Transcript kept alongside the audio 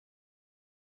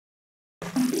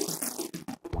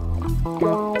Thanks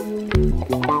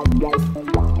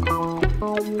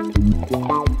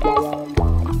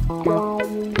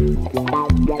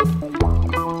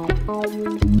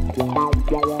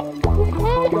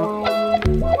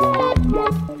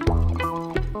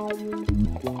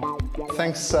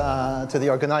to the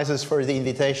organizers for the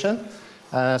invitation.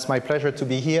 It's my pleasure to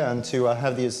be here and to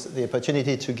have the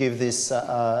opportunity to give this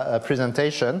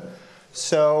presentation.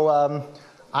 So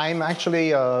I'm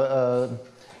actually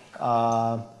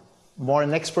more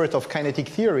an expert of kinetic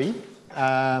theory,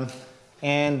 and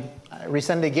I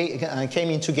recently came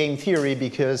into game theory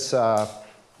because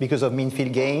of mean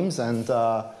field games, and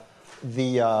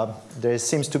there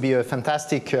seems to be a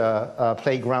fantastic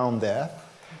playground there.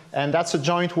 And that's a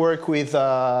joint work with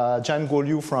Jan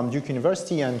Guoliu from Duke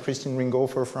University and Christine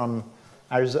Ringofer from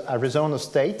Arizona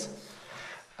State.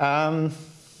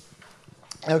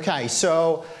 Okay,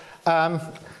 so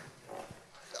I've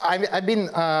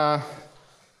been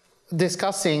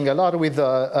discussing a lot with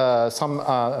some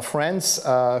friends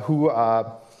who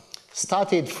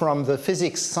started from the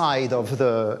physics side of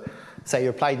the, say,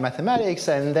 applied mathematics,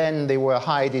 and then they were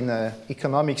hired in an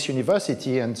economics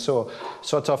university, and so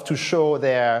sort of to show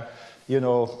their,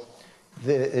 that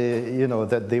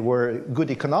they were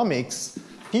good economics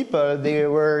people, they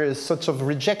were sort of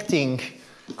rejecting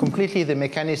completely the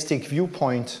mechanistic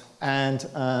viewpoint and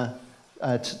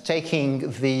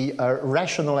taking the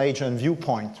rational agent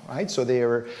viewpoint, right? So they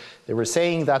were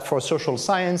saying that for social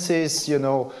sciences,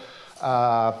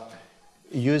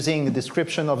 using the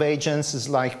description of agents is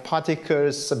like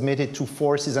particles submitted to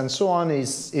forces and so on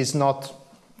is not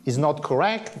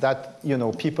correct. That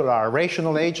people are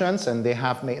rational agents and they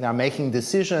are making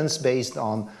decisions based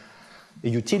on a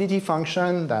utility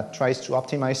function that tries to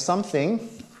optimize something.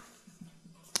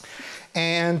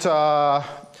 And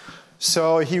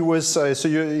so he was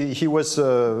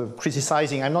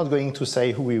criticizing. I'm not going to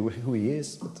say who he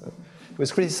is, but he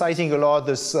was criticizing a lot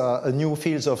this new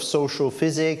fields of social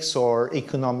physics or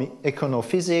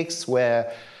econophysics,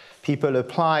 where people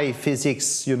apply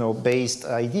physics, based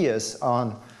ideas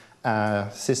on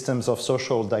systems of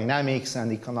social dynamics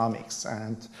and economics,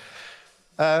 and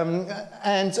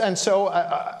so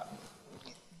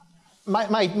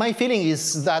my feeling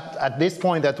is that at this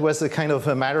point that was a kind of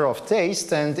a matter of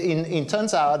taste, and it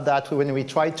turns out that when we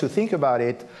tried to think about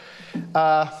it,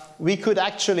 we could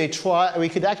actually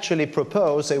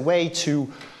propose a way to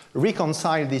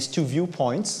reconcile these two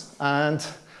viewpoints and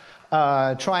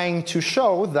trying to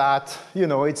show that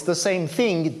it's the same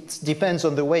thing. It depends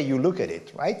on the way you look at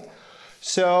it, right?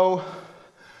 So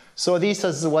this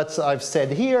is what I've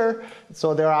said here.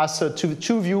 So there are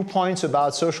two viewpoints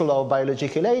about social or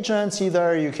biological agents.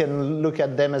 Either you can look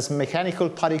at them as mechanical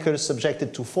particles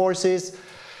subjected to forces.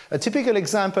 A typical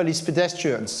example is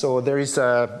pedestrians. So there is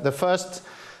the first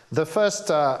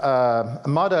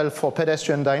model for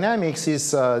pedestrian dynamics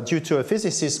is due to a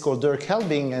physicist called Dirk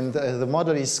Helbing, and the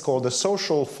model is called the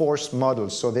social force model.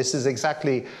 So this is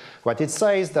exactly what it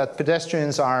says, that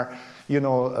pedestrians are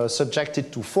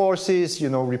subjected to forces,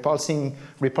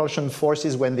 repulsion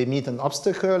forces when they meet an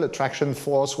obstacle, attraction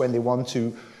force when they want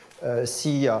to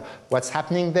see what's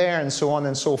happening there, and so on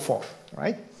and so forth,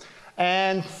 right?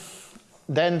 And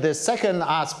then the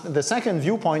second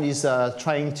viewpoint is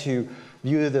trying to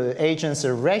view the agents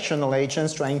as rational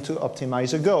agents trying to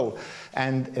optimize a goal.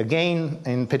 And again,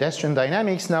 in pedestrian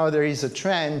dynamics now there is a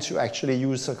trend to actually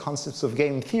use the concepts of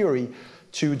game theory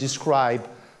to describe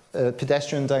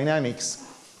pedestrian dynamics.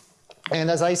 And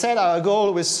as I said, our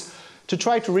goal was to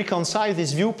try to reconcile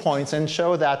these viewpoints and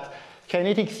show that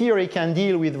kinetic theory can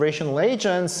deal with rational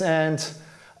agents, and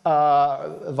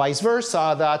vice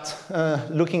versa, that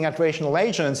looking at rational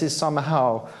agents is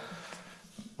somehow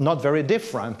not very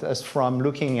different as from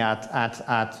looking at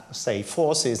say,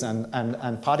 forces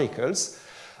and particles.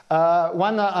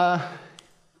 One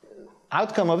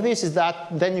outcome of this is that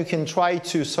then you can try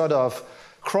to sort of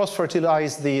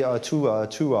cross-fertilize the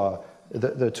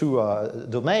two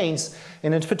domains.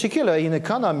 And in particular, in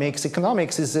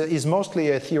economics is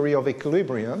mostly a theory of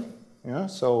equilibrium.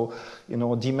 So,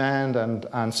 demand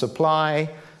and supply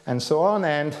and so on.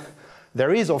 And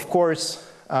there is, of course,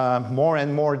 more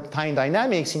and more time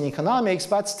dynamics in economics,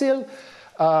 but still,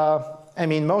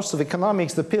 most of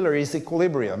economics, the pillar is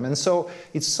equilibrium. And so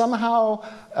it's somehow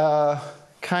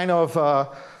kind of a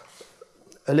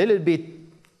little bit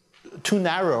too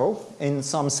narrow in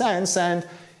some sense, and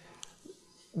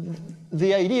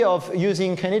the idea of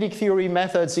using kinetic theory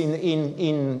methods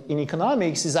in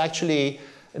economics is actually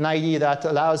an idea that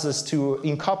allows us to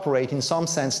incorporate, in some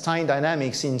sense, time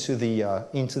dynamics into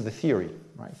the theory.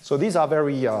 Right? So these are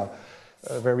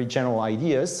very general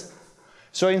ideas.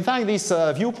 So in fact, this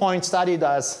viewpoint studied,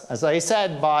 as I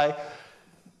said, by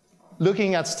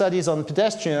looking at studies on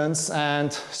pedestrians,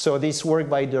 and so this work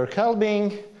by Dirk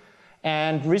Helbing,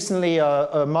 and recently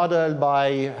a model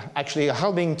by actually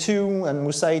Helbing too, and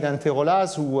Moussaïd and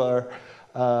Terolaz, who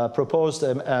proposed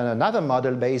another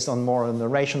model based on more on the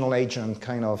rational agent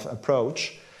kind of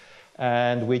approach,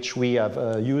 and which we have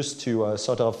used to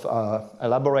sort of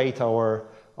elaborate our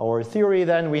theory.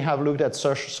 Then we have looked at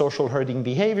social herding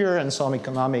behavior and some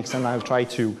economics, and I'll try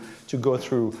to go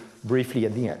through briefly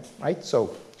at the end, right?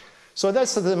 So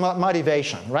that's the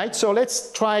motivation, right? So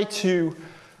let's try to,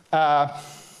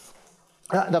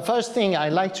 the first thing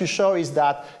I'd like to show is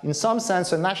that in some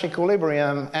sense a Nash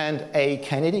equilibrium and a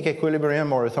kinetic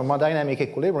equilibrium or a thermodynamic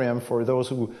equilibrium, for those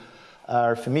who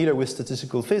are familiar with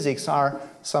statistical physics, are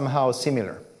somehow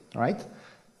similar, right?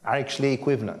 Are actually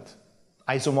equivalent,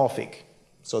 isomorphic.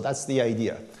 So that's the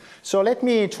idea. So let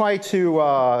me try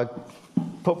to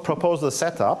propose the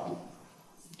setup.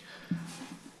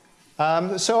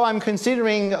 So I'm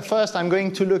considering, first I'm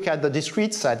going to look at the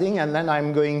discrete setting, and then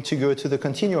I'm going to go to the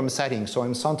continuum setting. So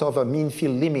I'm sort of a mean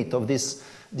field limit of this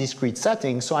discrete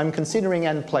setting. So I'm considering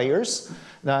n players,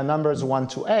 the numbers 1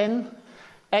 to n.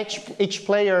 Each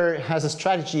player has a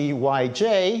strategy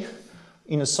yj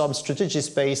in a sub-strategy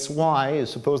space y.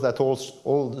 Suppose that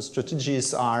all the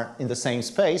strategies are in the same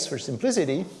space for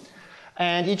simplicity.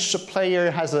 And each player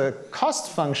has a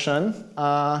cost function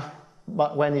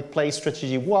but when it plays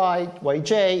strategy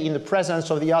yj in the presence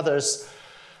of the other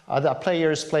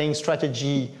players playing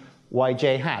strategy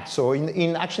yj hat. So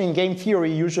actually in game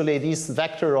theory, usually this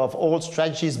vector of all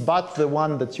strategies but the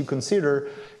one that you consider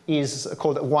is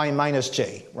called y minus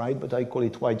j, right? But I call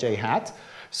it yj hat.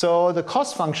 So the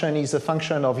cost function is a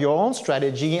function of your own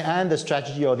strategy and the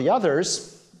strategy of the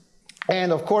others.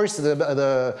 And of course,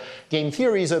 the game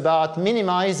theory is about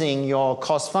minimizing your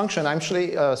cost function. I'm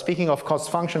actually speaking of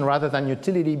cost function rather than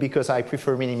utility because I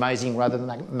prefer minimizing rather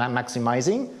than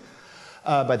maximizing.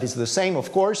 But it's the same,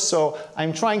 of course. So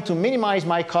I'm trying to minimize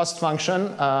my cost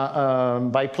function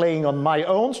by playing on my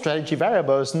own strategy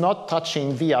variables, not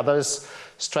touching the others'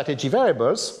 strategy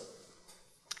variables.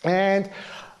 And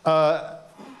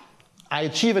I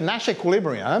achieve a Nash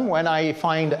equilibrium when I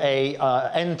find a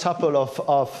n tuple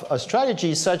of a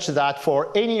strategy such that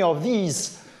for any of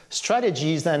these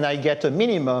strategies, then I get a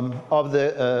minimum of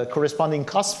the corresponding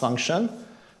cost function,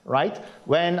 right?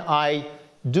 When I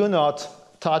do not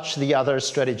touch the other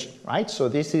strategy, right? So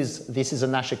this is a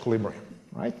Nash equilibrium,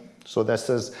 right? So this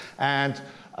is, and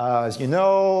as you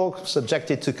know,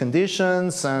 subjected to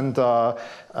conditions, and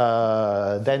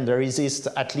then there exists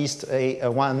at least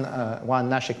one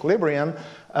Nash equilibrium.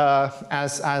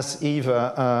 As Yves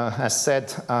has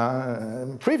said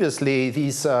previously,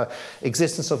 this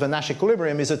existence of a Nash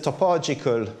equilibrium is a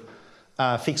topological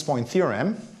fixed point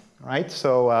theorem, right?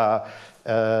 So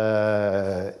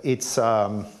it's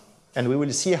and we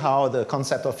will see how the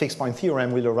concept of fixed point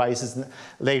theorem will arise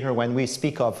later when we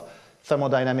speak of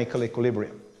thermodynamical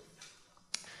equilibrium.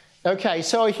 Okay,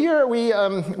 so here we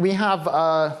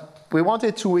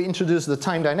wanted to introduce the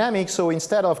time dynamic. So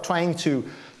instead of trying to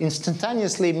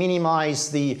instantaneously minimize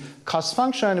the cost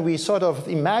function, we sort of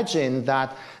imagine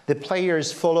that the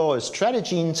players follow a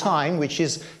strategy in time, which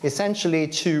is essentially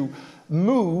to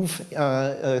move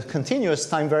a continuous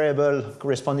time variable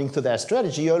corresponding to their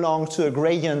strategy along to a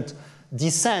gradient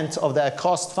descent of their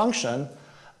cost function,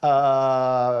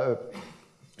 phi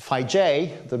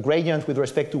j, the gradient with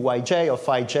respect to yj of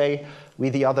phi j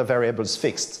with the other variables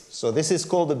fixed. So this is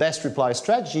called the best reply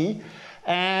strategy.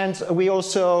 And we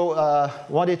also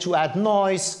wanted to add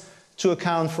noise to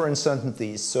account for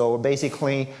uncertainties. So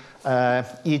basically,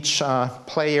 each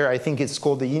player, I think it's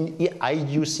called the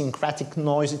idiosyncratic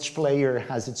noise. Each player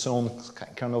has its own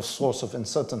kind of source of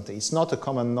uncertainty. It's not a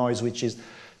common noise, which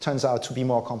turns out to be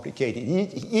more complicated.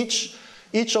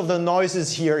 Each of the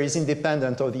noises here is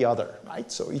independent of the other, right?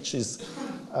 So each is.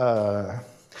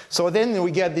 So then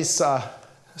we get this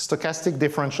stochastic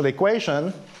differential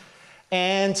equation,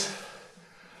 and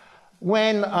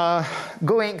when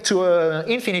going to an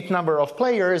infinite number of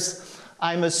players,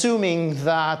 I'm assuming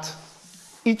that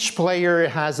each player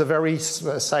has a very,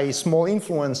 say, small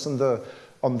influence on the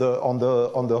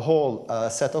whole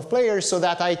set of players, so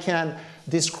that I can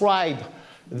describe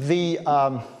the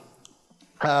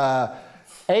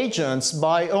agents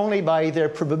only by their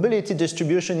probability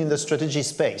distribution in the strategy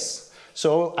space.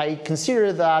 So I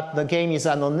consider that the game is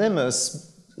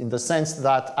anonymous in the sense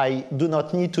that I do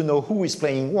not need to know who is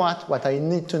playing what. What I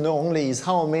need to know only is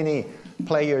how many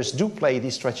players do play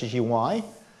this strategy Y.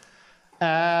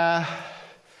 I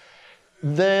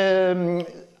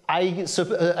I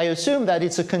assume that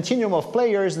it's a continuum of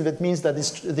players, and that means that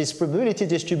this probability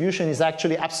distribution is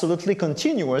actually absolutely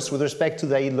continuous with respect to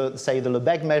the, say, the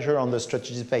Lebesgue measure on the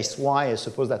strategy space Y. I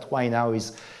suppose that Y now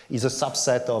is a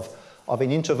subset of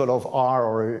an interval of R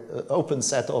or an open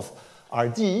set of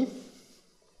RD.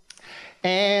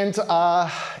 And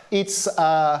it's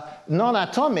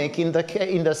non-atomic in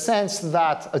the sense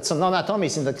that it's a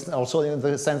non-atomic also in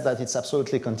the sense that it's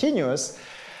absolutely continuous,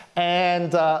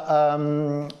 and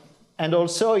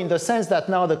also in the sense that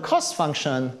now the cost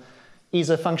function is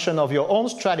a function of your own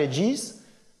strategies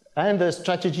and the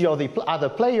strategy of the other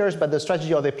players, but the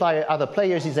strategy of the other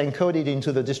players is encoded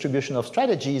into the distribution of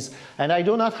strategies, and I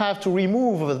do not have to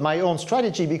remove my own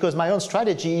strategy because my own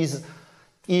strategy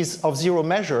is of zero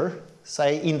measure,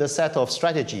 say, in the set of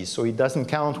strategies, so it doesn't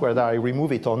count whether I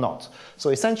remove it or not.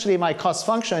 So essentially my cost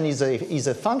function is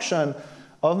a function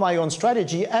of my own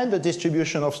strategy and the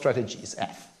distribution of strategies,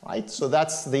 F, right? So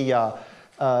that's the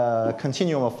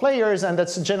continuum of players, and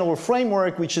that's a general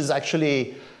framework which is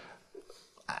actually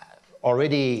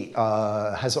already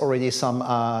has already some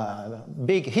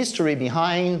big history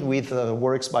behind with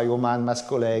works by Oman,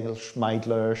 Mascolek,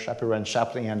 Schmeidler, Chaperon,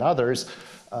 Shapley, and others.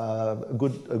 A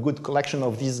good collection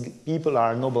of these people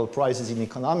are Nobel Prizes in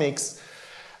economics,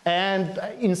 and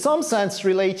in some sense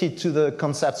related to the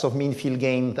concepts of mean field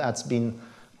gain that's been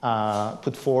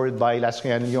put forward by Lasry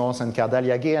and Lyons and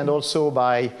Cardaliaguet, and also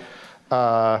by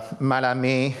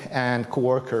Malamé and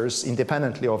co-workers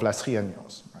independently of Lasry and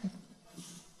Lyons. Right?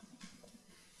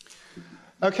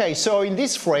 Okay, so in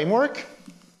this framework,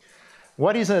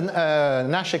 what is a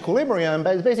Nash equilibrium?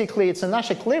 Basically, it's a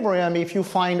Nash equilibrium if you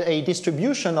find a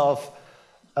distribution of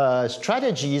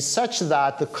strategies such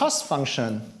that the cost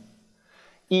function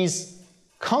is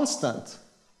constant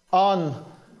on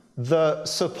the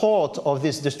support of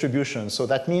this distribution. So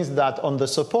that means that on the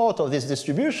support of this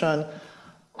distribution,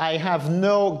 I have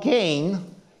no gain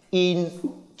in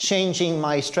changing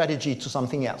my strategy to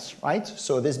something else, right?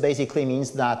 So this basically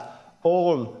means that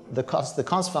all the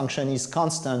cost function is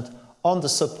constant on the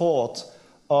support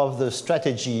of the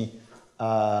strategy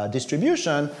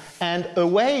distribution, and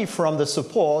away from the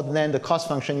support, then the cost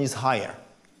function is higher,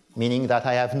 meaning that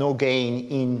I have no gain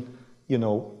in,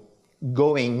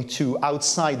 going to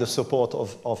outside the support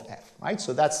of F, right?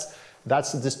 So that's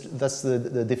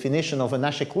the definition of a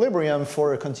Nash equilibrium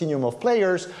for a continuum of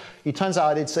players. It turns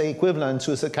out it's equivalent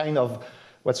to a kind of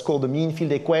what's called the mean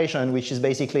field equation, which is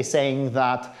basically saying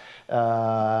that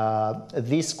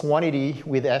this quantity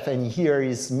with Fn here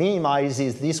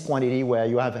minimizes this quantity where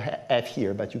you have F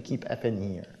here, but you keep Fn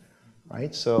here,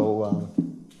 right? So,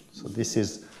 so this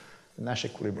is the Nash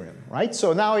equilibrium, right?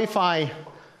 So now if I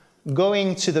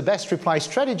going to the best reply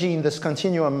strategy in this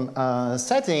continuum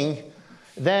setting,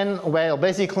 then, well,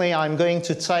 basically I'm going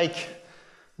to take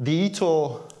the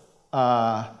Ito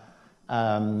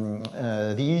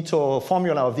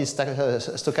formula of this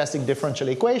stochastic differential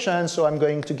equation. So I'm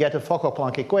going to get a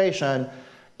Fokker-Planck equation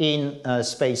in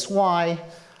space Y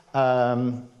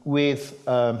with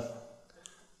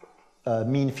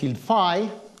mean field phi.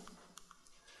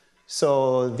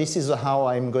 So this is how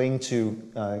I'm going to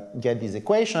get these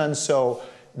equations. So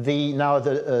now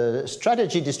the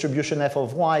strategy distribution f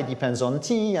of y depends on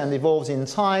t and evolves in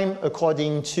time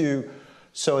according to,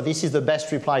 so this is the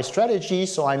best reply strategy.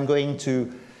 So I'm going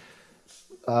to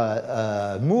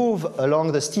move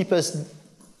along the steepest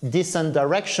descent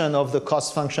direction of the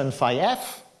cost function phi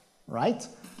f, right?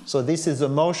 So this is the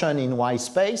motion in y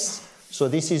space. So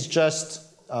this is just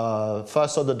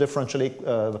first order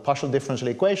the partial differential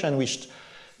equation, which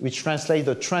translates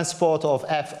the transport of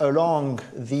f along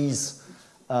these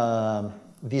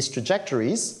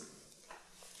trajectories,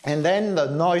 and then the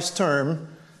noise term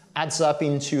adds up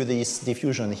into this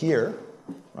diffusion here,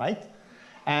 right?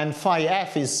 And phi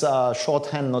f is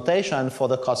shorthand notation for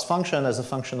the cost function as a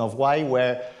function of y,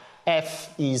 where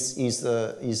f is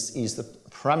the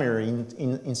primary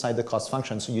inside the cost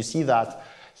function. So you see that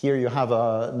here you have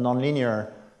a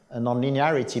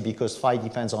nonlinearity because phi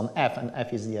depends on f, and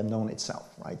f is the unknown itself,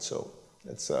 right? So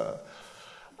it's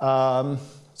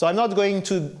so I'm not going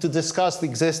to discuss the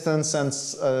existence and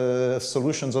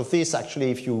solutions of this.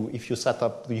 Actually, if you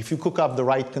cook up the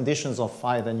right conditions of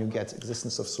phi, then you get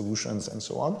existence of solutions and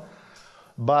so on.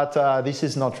 But this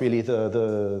is not really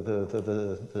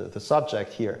the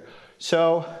subject here.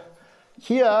 So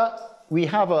here we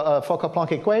have a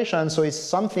Fokker-Planck equation. So it's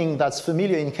something that's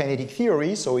familiar in kinetic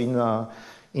theory. So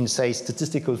in say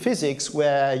statistical physics,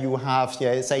 where you have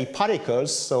say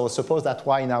particles. So suppose that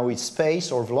y now is space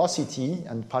or velocity,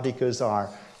 and particles are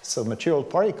so material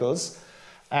particles.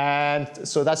 And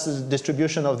so that's the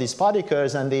distribution of these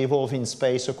particles, and they evolve in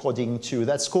space according to,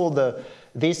 that's called the,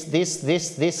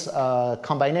 this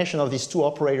combination of these two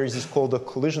operators is called the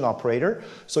collision operator.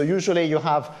 So usually you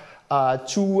have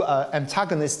two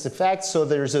antagonist effects. So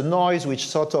there's a noise which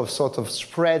sort of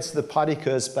spreads the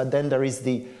particles, but then there is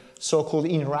the so-called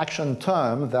interaction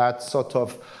term that sort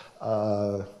of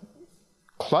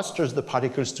clusters the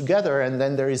particles together, and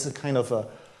then there is a kind of a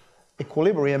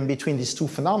equilibrium between these two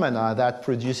phenomena that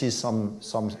produces some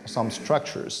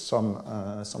structures,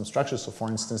 some structures. So for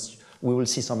instance, we will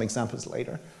see some examples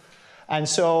later. And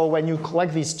so when you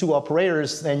collect these two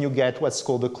operators, then you get what's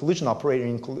called the collision operator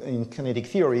in kinetic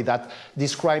theory that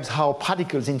describes how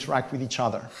particles interact with each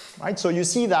other, right? So you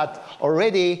see that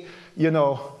already, you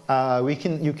know,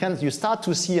 you start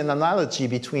to see an analogy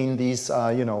between these,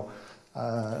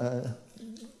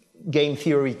 game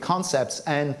theory concepts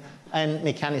and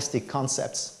mechanistic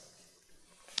concepts.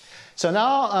 So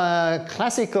now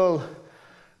classical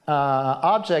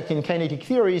object in kinetic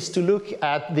theory is to look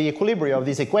at the equilibria of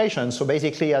these equations. So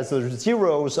basically as the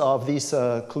zeros of this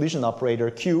collision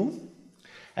operator Q,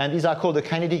 and these are called the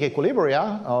kinetic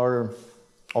equilibria, or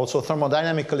also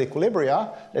thermodynamical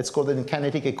equilibria. Let's call them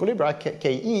kinetic equilibria,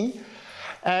 Ke.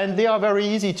 And they are very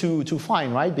easy to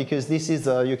find, right? Because this is,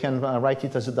 you can write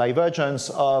it as a divergence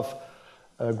of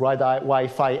grad y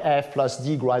phi f plus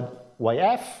d grad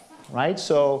yf, right?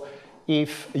 So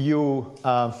if you,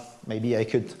 maybe I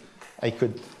could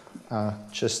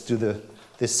just do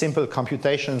this simple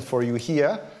computation for you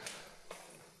here.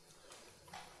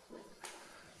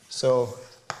 So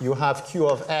you have q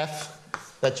of f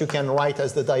that you can write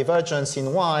as the divergence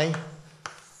in y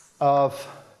of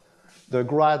the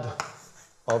grad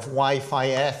of y phi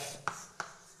f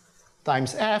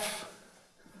times f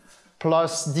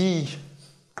plus d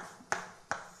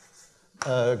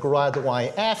grad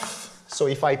yf. So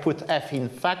if I put f in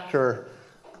factor,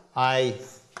 I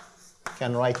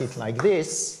can write it like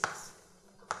this,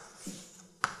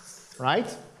 right?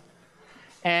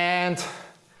 And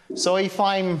so if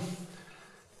I'm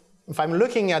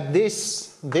looking at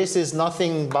this, this is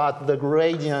nothing but the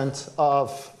gradient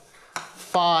of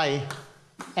phi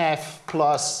f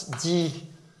plus d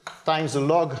times the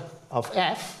log of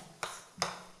f,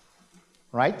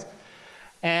 right?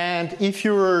 And if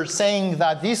you're saying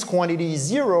that this quantity is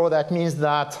 0, that means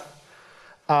that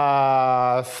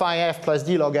phi f plus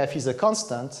d log f is a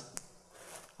constant,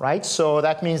 right? So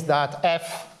that means that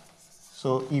f,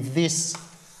 so if this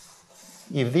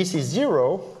is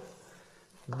 0,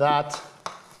 that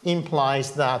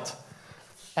implies that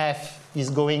f is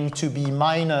going to be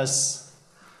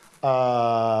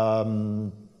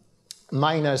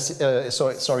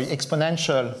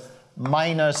exponential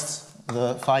minus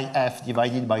the phi f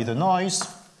divided by the noise.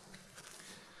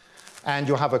 And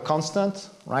you have a constant,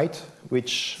 right,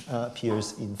 which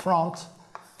appears in front.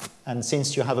 And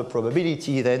since you have a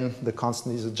probability, then the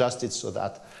constant is adjusted so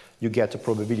that you get a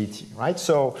probability, right?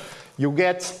 So you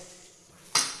get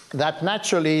that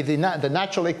naturally the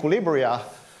natural equilibria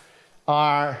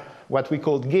are what we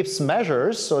call Gibbs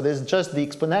measures. So there's just the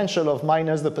exponential of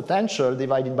minus the potential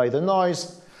divided by the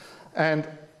noise and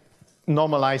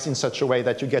normalized in such a way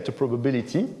that you get a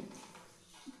probability.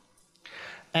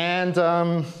 And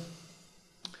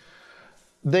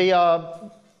the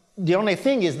only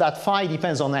thing is that phi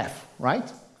depends on f,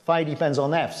 right? Phi depends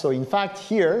on f. So in fact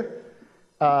here,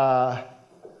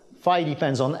 phi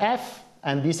depends on f,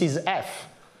 and this is f.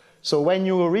 So when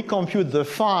you recompute the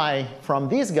phi from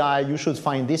this guy, you should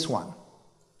find this one.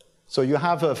 So you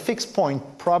have a fixed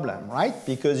point problem, right?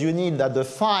 Because you need that the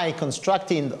phi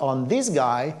constructed on this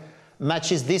guy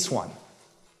matches this one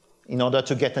in order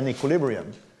to get an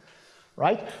equilibrium,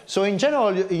 right? So in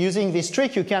general, using this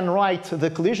trick, you can write the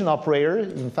collision operator.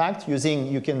 In fact,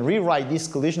 you can rewrite this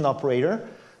collision operator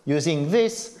using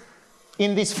this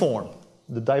in this form.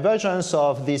 The divergence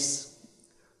of this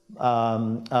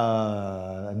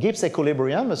Gibbs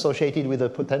equilibrium associated with the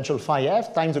potential phi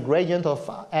f times the gradient of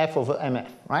f over mf,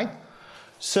 right?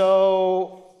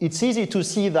 So it's easy to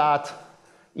see that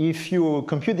if you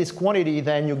compute this quantity,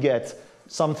 then you get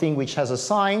something which has a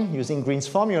sign using Green's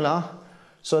formula,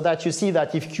 so that you see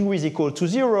that if q is equal to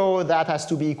 0, that has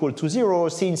to be equal to 0.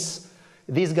 Since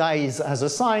this guy has a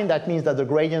sign, that means that the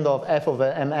gradient of f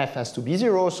over mf has to be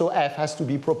 0, so f has to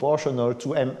be proportional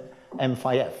to m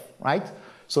phi f, right?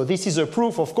 So this is a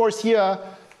proof. Of course, here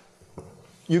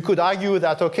you could argue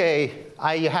that, okay,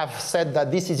 I have said that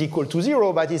this is equal to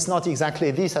 0, but it's not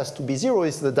exactly this has to be 0.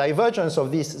 It's the divergence of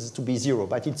this is to be 0.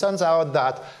 But it turns out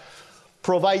that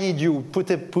provided you put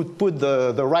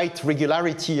the right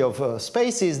regularity of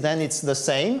spaces, then it's the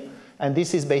same. And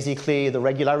this is basically the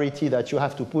regularity that you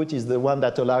have to put is the one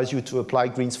that allows you to apply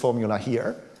Green's formula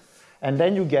here. And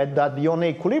then you get that the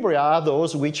only equilibria are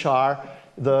those which are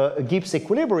the Gibbs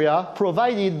equilibria,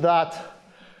 provided that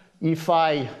if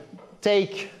I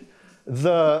take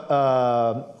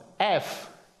the F,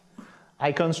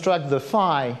 I construct the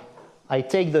phi, I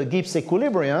take the Gibbs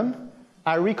equilibrium,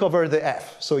 I recover the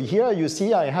F. So here you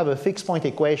see I have a fixed point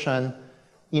equation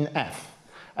in F.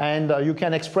 And you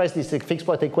can express this fixed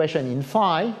point equation in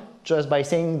phi just by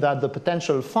saying that the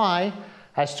potential phi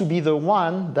has to be the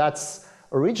one that's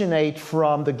originate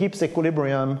from the Gibbs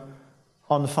equilibrium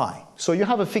on phi. So you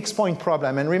have a fixed point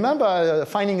problem. And remember,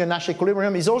 finding a Nash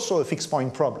equilibrium is also a fixed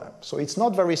point problem. So it's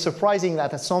not very surprising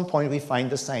that at some point we find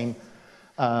the same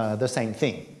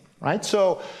thing, right?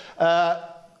 So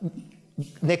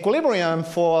the equilibrium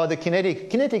for the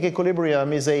kinetic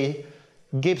equilibrium is a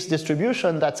Gibbs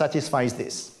distribution that satisfies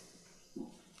this,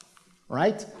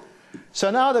 right? So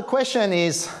now the question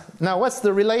is, now what's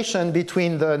the relation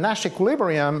between the Nash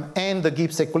equilibrium and the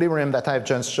Gibbs equilibrium that I've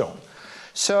just shown?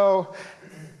 So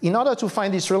in order to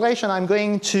find this relation, I'm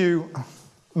going to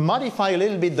modify a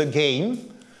little bit the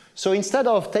game. So instead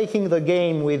of taking the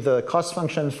game with the cost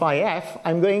function phi f,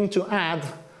 I'm going to add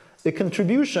the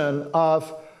contribution of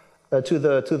to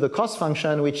the cost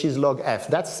function, which is log f.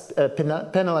 That's a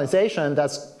penalization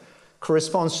that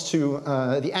corresponds to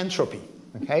the entropy.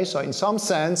 Okay, so in some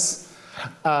sense,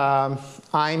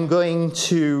 I'm going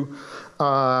to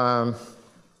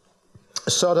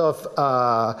sort of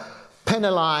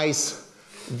penalize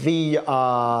the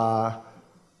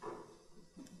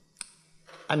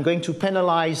I'm going to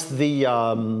penalize the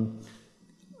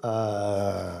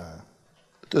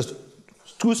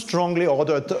two strongly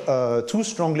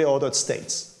ordered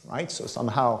states, right? So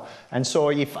somehow, and so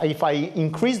if I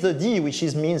increase the d, which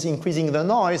means increasing the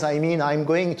noise, I mean I'm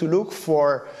going to look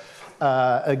for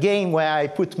a game where I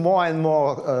put more and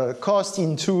more cost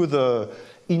into the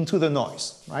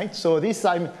noise, right? So this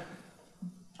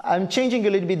I'm changing a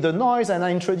little bit the noise and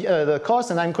the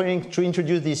cost, and I'm going to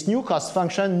introduce this new cost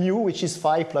function mu, which is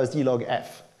phi plus d log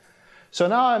f. So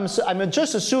now I'm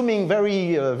just assuming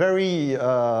very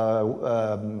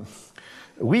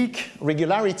weak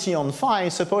regularity on phi,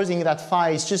 supposing that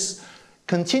phi is just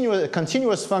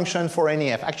continuous function for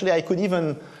any f. Actually, I could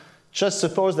even just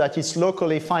suppose that it's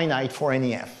locally finite for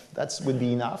any f. That would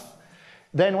be enough.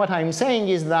 Then what I'm saying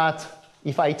is that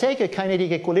if I take a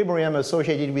kinetic equilibrium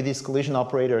associated with this collision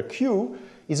operator Q,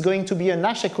 it's going to be a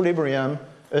Nash equilibrium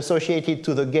associated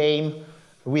to the game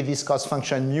with this cost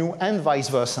function mu and vice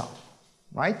versa,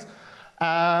 right?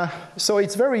 So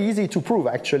it's very easy to prove,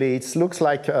 actually. It looks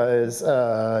like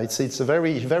it's a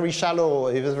very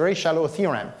shallow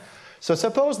theorem. So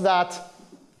suppose that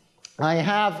I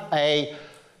have a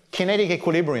kinetic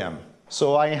equilibrium.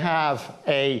 So I have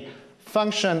a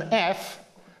function f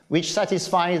which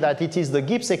satisfies that it is the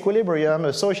Gibbs equilibrium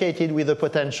associated with the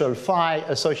potential phi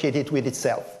associated with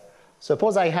itself.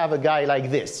 Suppose I have a guy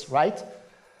like this, right?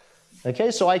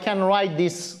 Okay, so I can write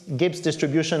this Gibbs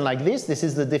distribution like this. This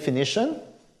is the definition,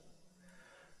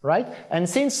 right? And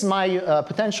since my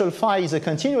potential phi is a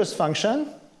continuous function,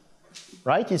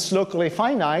 right, it's locally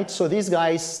finite, so this guy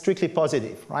is strictly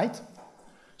positive, right?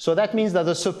 So that means that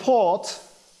the support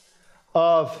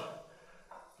of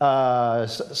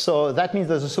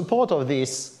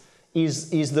this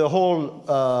is the whole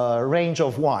range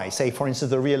of y, say for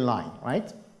instance the real line,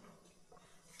 right?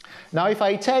 Now if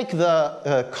I take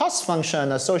the cost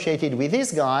function associated with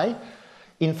this guy,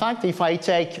 in fact if I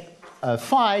take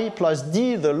phi plus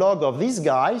d, the log of this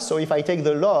guy, so if I take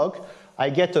the log, I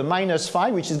get a minus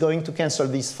phi, which is going to cancel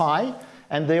this phi,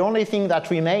 and the only thing that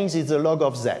remains is the log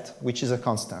of z, which is a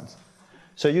constant.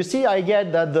 So you see I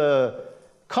get that the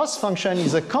cost function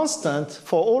is a constant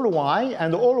for all y,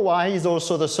 and all y is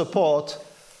also the support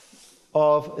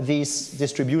of this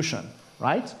distribution,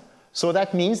 right? So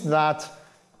that means that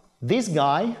this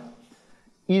guy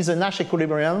is a Nash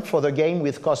equilibrium for the game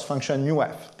with cost function mu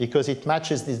f, because it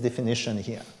matches this definition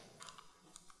here.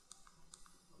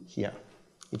 Here.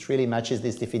 It really matches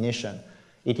this definition.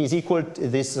 It is equal to,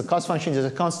 this cost function is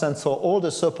a constant for all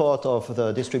the support of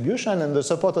the distribution, and the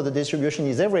support of the distribution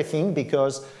is everything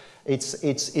because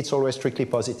it's always strictly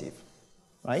positive,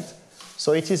 right?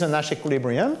 So it is a Nash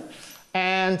equilibrium.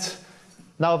 And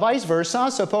now vice versa,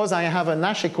 suppose I have a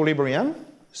Nash equilibrium.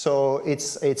 So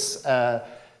it's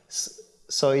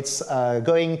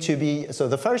going to be, so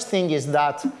the first thing is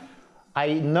that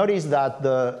I notice that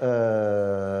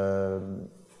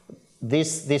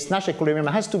this Nash equilibrium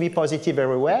has to be positive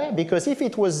everywhere, because if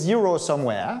it was 0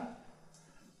 somewhere,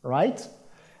 right,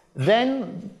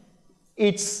 then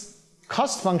its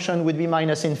cost function would be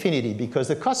minus infinity, because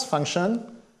the cost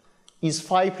function is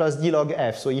phi plus d log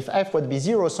f. So if f would be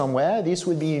 0 somewhere, this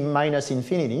would be minus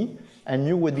infinity, and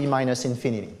mu would be minus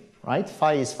infinity, right?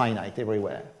 Phi is finite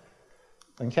everywhere.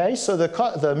 Okay, so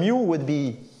the mu would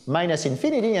be minus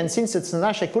infinity, and since it's a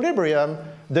Nash equilibrium,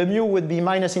 the mu would be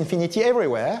minus infinity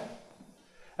everywhere.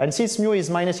 And since mu is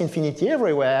minus infinity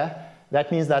everywhere, that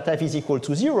means that f is equal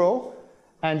to 0.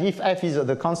 And if f is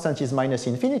the constant is minus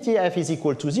infinity, f is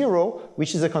equal to 0,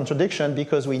 which is a contradiction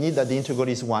because we need that the integral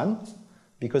is 1,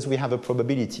 because we have a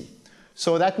probability.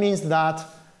 So that means that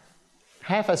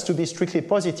f has to be strictly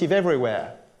positive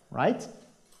everywhere, right?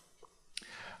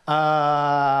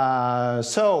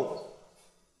 So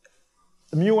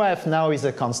mu f now is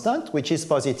a constant, which is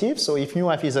positive. So if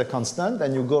mu f is a constant,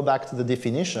 then you go back to the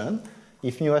definition.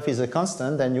 If mu f is a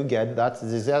constant, then you get that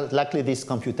this is exactly this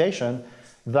computation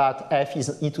that f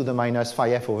is e to the minus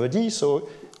phi f over d, so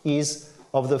is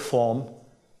of the form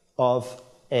of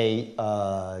a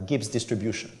Gibbs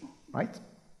distribution, right?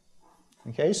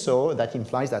 Okay, so that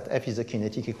implies that f is a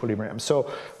kinetic equilibrium.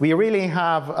 So we really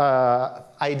have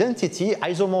identity,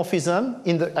 isomorphism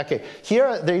in the, okay,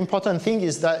 here the important thing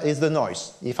is the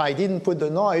noise. If I didn't put the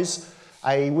noise,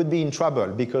 I would be in trouble,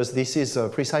 because this is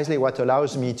precisely what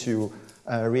allows me to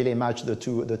really match the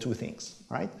two things,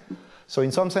 right? So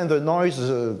in some sense, the noise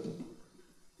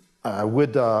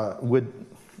would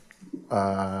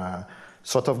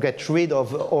sort of get rid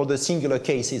of all the singular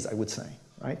cases, I would say,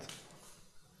 right?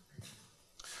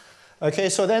 Okay,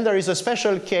 so then there is a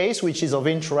special case which is of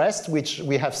interest, which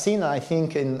we have seen, I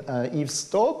think, in Yves'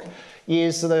 talk,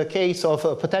 is the case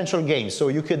of potential gain. So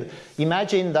you could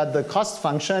imagine that the cost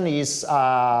function is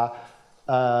a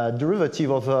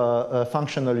derivative of a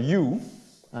functional u.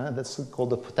 That's called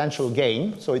the potential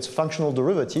gain. So it's a functional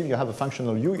derivative. You have a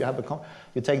functional u.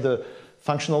 You take the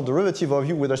functional derivative of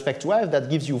u with respect to f. That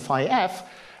gives you phi f.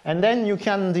 And then you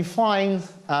can define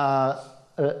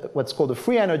what's called the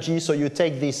free energy. So you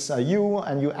take this u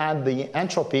and you add the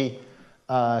entropy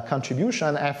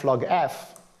contribution f log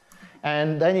f.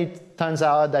 And then it turns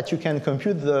out that you can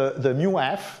compute the mu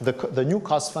f, the new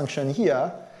cost function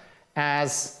here,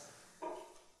 as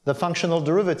the functional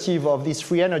derivative of this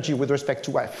free energy with respect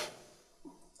to f.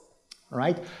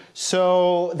 Right?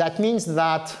 So that means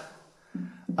that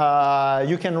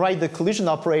you can write the collision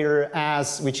operator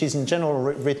as, which is in general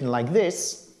written like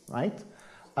this, right?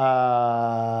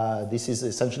 This is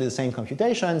essentially the same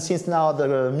computation. Since now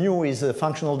the mu is a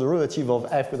functional derivative of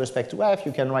f with respect to f,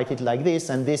 you can write it like this,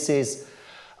 and this is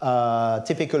a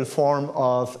typical form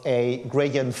of a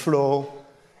gradient flow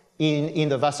in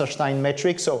the Wasserstein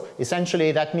metric. So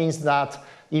essentially that means that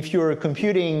if you're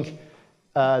computing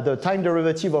the time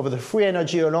derivative of the free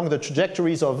energy along the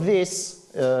trajectories of this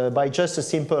by just a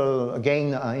simple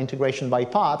gain integration by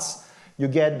parts, you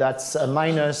get that's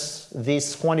minus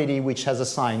this quantity which has a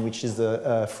sign, which is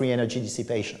the free energy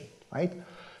dissipation, right?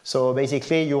 So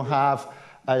basically you have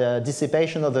a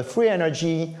dissipation of the free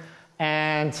energy,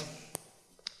 and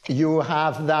you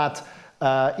have that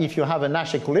if you have a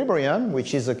Nash equilibrium,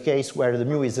 which is a case where the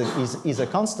mu is a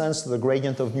constant, so the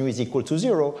gradient of mu is equal to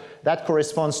 0, that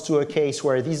corresponds to a case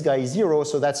where this guy is 0,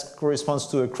 so that corresponds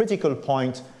to a critical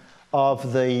point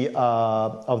of the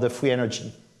free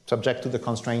energy, subject to the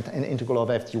constraint and integral of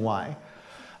f dy.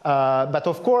 But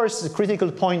of course, the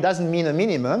critical point doesn't mean a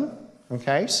minimum,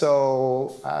 okay?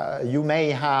 So you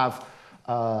may have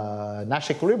Nash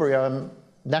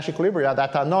equilibria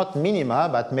that are not minima,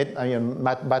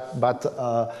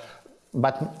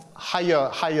 but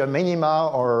higher minima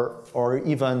or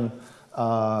even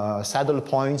saddle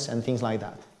points and things like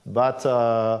that. But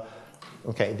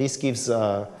okay, this gives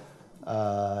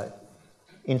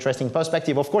interesting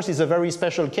perspective. Of course, it's a very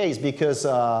special case because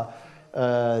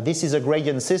this is a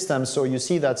gradient system, so you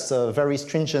see that's a very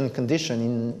stringent condition.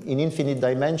 In infinite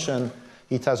dimension,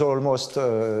 it has almost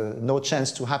no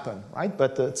chance to happen, right?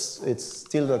 But it's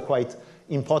still a quite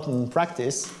important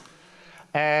practice.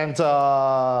 And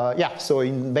yeah, so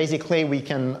basically we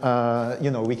can,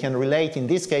 we can relate, in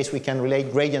this case, we can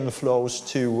relate gradient flows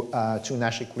to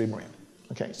Nash equilibrium.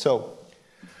 Okay, so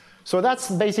that's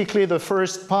basically the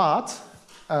first part.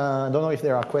 I don't know if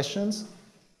there are questions.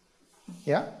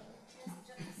 Yeah?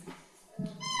 In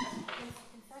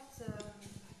fact,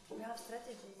 we have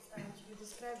strategies, and you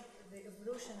described the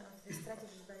evolution of the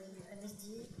strategies by the NSD,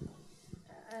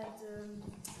 and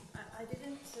I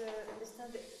didn't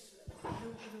understand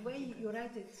the way you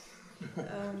write it.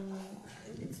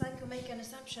 It's like you make an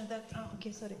assumption that,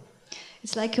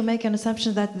 It's like you make an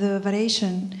assumption that the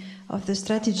variation of the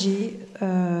strategy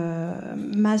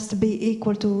must be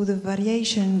equal to the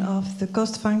variation of the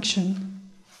cost function.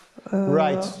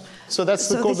 Right. So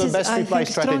that's called the best reply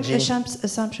strategy. Strong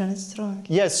assumption is strong.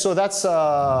 Yes, so that's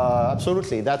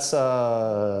absolutely. That's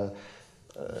so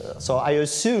I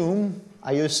assume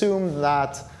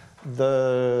that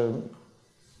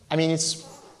I mean it's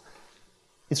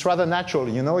rather natural,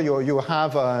 you know. You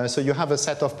have a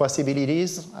set of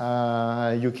possibilities.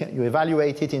 You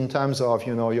evaluate it in terms of,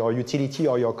 you know, your utility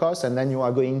or your cost, and then you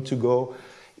are going to go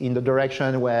in the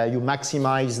direction where you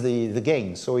maximize the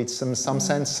gain. So it's in some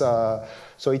sense.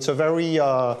 So it's a very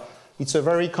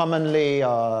commonly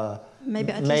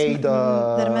maybe at made. Least,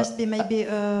 there must be maybe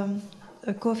a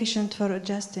coefficient for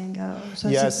adjusting.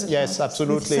 Yes, yes,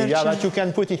 absolutely. Yeah, but you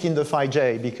can put it in the phi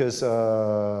j because you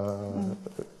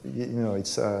know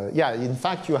it's yeah. In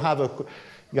fact, you have a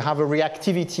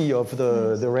reactivity of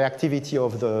the reactivity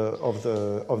of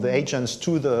the agents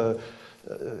to the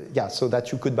yeah. So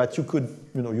that you could, but you could,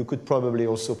 you know, you could probably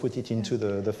also put it into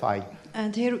the phi.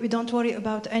 And here we don't worry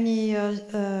about any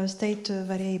state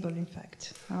variable. In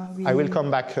fact, I will come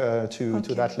back to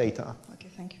that later. Okay,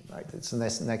 thank you. Right, it's the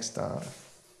next.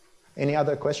 Any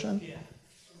other question? Yeah.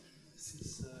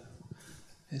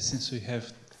 Since we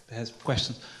have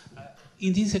questions,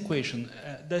 in this equation,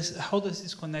 how does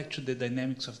this connect to the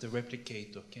dynamics of the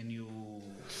replicator? Can you?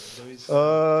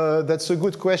 That's a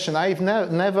good question. I've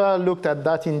never looked at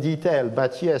that in detail,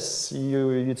 but yes,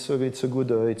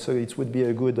 it would be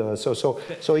a good.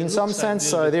 So in some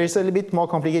sense, there is a little bit more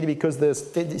complicated because the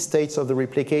states of the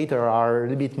replicator are a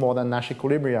little bit more than Nash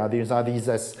equilibria. These are these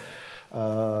as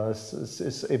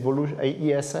evolution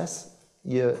ESS,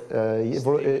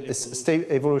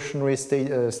 evolutionary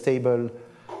stable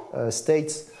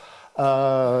states.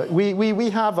 We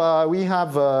have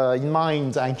in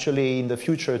mind actually in the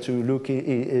future to look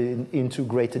into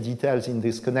greater details in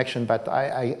this connection, but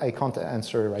I can't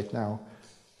answer right now.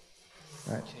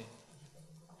 Right. Okay.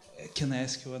 Can I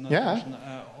ask you another question?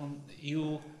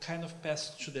 You kind of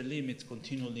passed to the limit,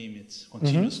 continuous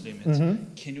limits.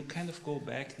 Mm-hmm. Can you kind of go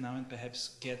back now and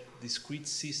perhaps get discrete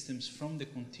systems from the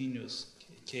continuous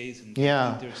case? And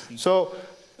interesting.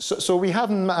 So we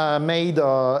haven't made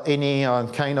any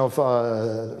kind of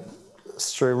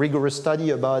rigorous study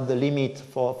about the limit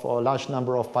for a large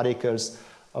number of particles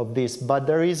of this, but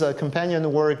there is a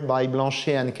companion work by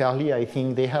Blanchet and Carly. I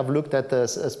think they have looked at a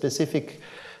specific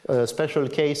special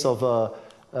case of a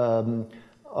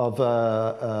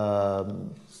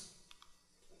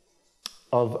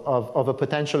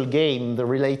potential game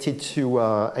related to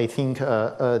I think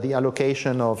the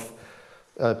allocation of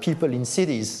people in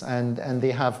cities, and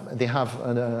they have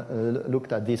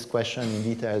looked at this question in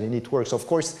detail, and it works. Of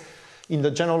course, in the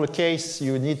general case,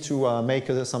 you need to make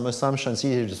some assumptions.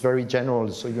 It's very general,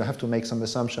 so you have to make some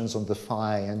assumptions on the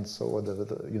phi and so the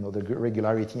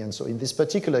regularity. And so in this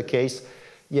particular case,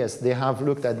 yes, they have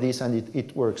looked at this, and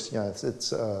it works. Yes,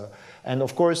 and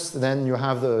of course, then you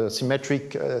have the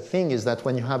symmetric thing is that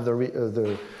when you have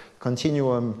the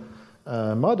continuum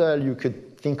model, you could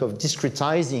think of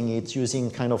discretizing it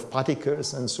using kind of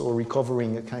particles, and so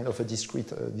recovering a kind of a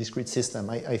discrete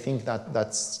system. I think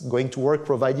that's going to work,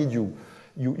 provided you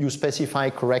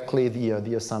specify correctly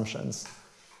the assumptions.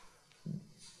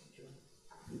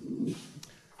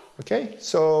 Okay,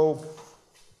 so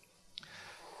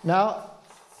now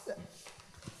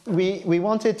we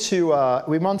wanted to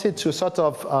sort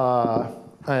of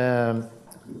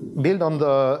build on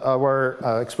our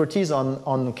expertise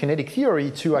on kinetic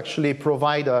theory to actually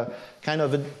provide a kind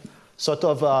of a sort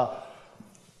of a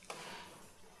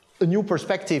new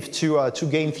perspective to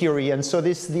game theory. And so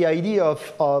this the idea of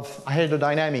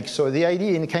hydrodynamics. So the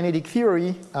idea in kinetic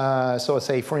theory, so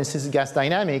say for instance gas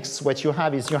dynamics, what you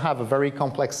have is you have a very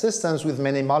complex systems with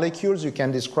many molecules. You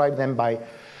can describe them by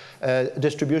a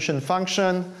distribution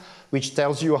function, which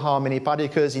tells you how many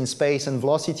particles in space and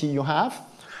velocity you have.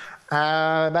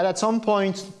 But at some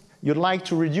point, you'd like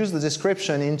to reduce the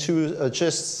description into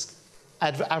just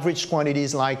average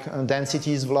quantities like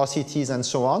densities, velocities, and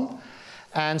so on.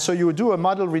 And so you do a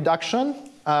model reduction,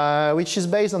 which is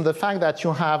based on the fact that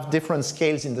you have different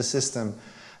scales in the system.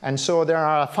 And so there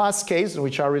are fast scales,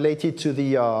 which are related to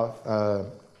the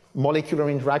molecular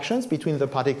interactions between the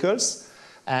particles.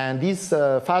 And these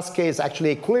fast scales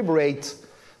actually equilibrate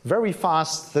very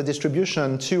fast the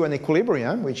distribution to an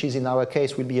equilibrium, which is in our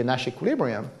case will be a Nash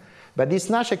equilibrium. But this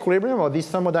Nash equilibrium or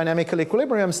this thermodynamical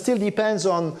equilibrium still depends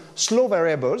on slow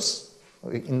variables.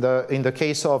 In the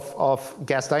case of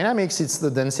gas dynamics, it's the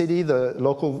density, the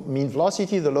local mean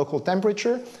velocity, the local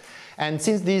temperature. And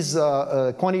since these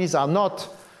quantities are not,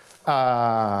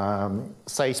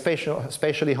 say,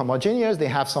 spatially homogeneous, they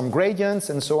have some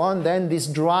gradients and so on, then this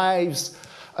drives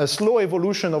a slow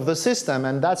evolution of the system,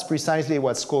 and that's precisely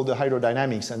what's called the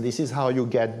hydrodynamics, and this is how you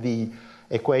get the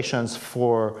equations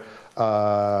for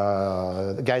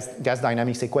gas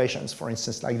dynamics equations, for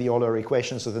instance, like the Euler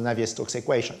equations or the Navier-Stokes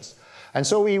equations. And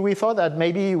so we thought that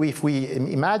maybe if we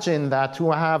imagine that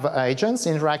we have agents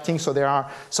interacting, so there are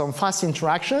some fast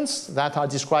interactions that are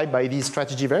described by these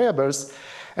strategy variables,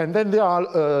 and then there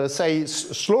are, say,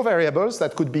 slow variables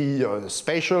that could be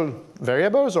spatial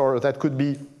variables, or that could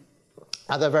be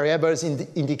other variables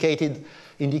indicating,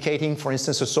 for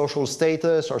instance, a social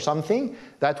status or something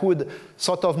that would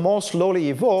sort of more slowly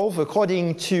evolve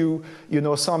according to,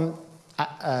 some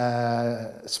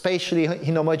spatially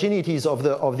inhomogeneities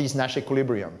of these Nash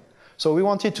equilibrium. So we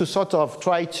wanted to sort of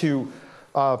try to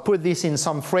put this in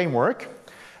some framework,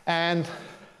 and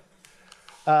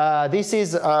this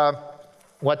is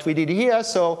what we did here.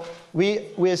 So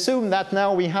we assume that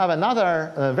now we have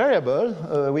another variable,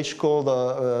 which called,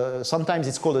 sometimes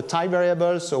it's called a time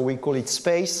variable, so we call it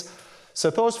space.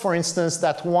 Suppose, for instance,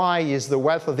 that y is the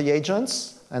wealth of the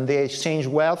agents, and they exchange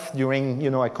wealth during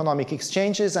economic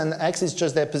exchanges, and x is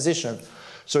just their position.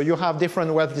 So you have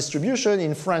different wealth distribution.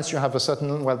 In France, you have a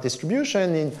certain wealth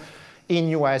distribution. In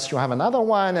US, you have another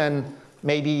one, and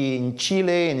maybe in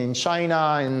Chile and in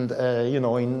China and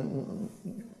in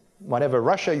whatever,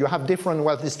 Russia, you have different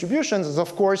wealth distributions.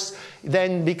 Of course,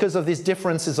 then because of these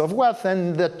differences of wealth,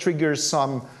 then that triggers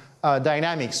some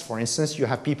dynamics. For instance, you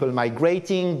have people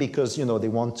migrating because they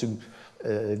want to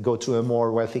go to a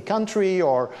more wealthy country,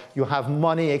 or you have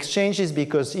money exchanges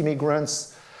because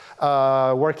immigrants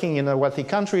working in a wealthy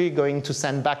country going to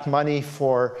send back money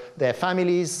for their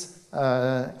families.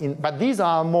 But these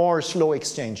are more slow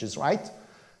exchanges, right?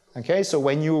 Okay, so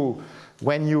when you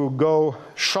go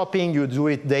shopping, you do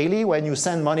it daily. When you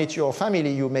send money to your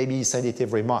family, you maybe send it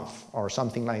every month or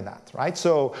something like that, right?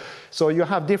 So you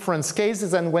have different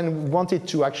cases, and when we wanted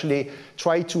to actually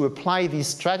try to apply this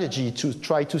strategy to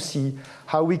try to see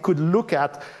how we could look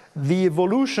at the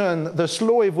evolution, the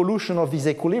slow evolution of these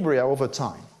equilibria over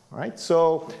time, right?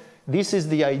 So this is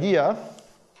the idea.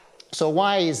 So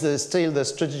y is still the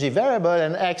strategy variable,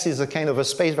 and x is a kind of a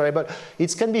space variable.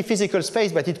 It can be physical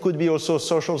space, but it could be also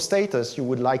social status. You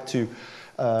would like to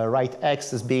write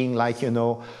x as being like,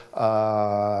 low,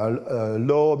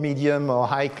 medium, or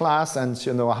high class, and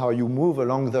how you move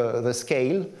along the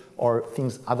scale, or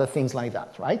other things like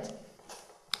that, right?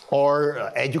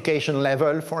 Or education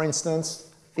level, for instance,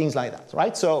 things like that,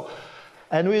 right? So,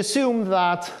 and we assume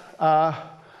that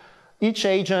each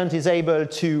agent is able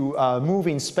to move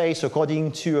in space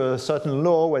according to a certain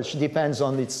law, which depends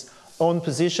on its own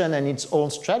position and its own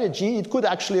strategy. It could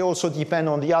actually also depend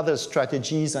on the other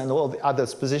strategies and all the other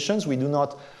positions. We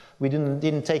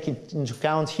didn't take it into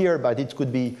account here, but it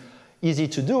could be easy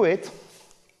to do it.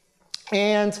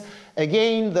 And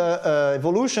again, the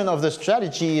evolution of the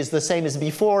strategy is the same as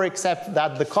before, except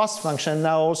that the cost function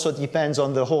now also depends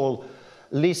on the whole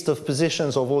list of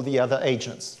positions of all the other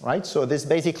agents, right? So this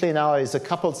basically now is a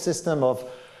coupled system of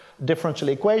differential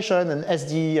equation and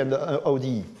SDE and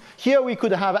ODE. Here we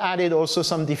could have added also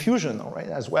some diffusion, right,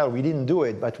 as well. We didn't do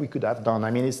it, but we could have done.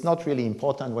 I mean, it's not really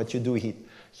important what you do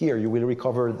here. You will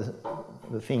recover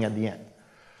the thing at the end.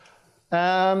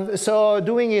 So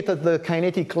doing it at the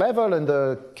kinetic level, in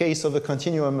the case of the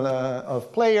continuum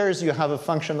of players, you have a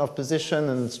function of position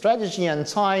and strategy and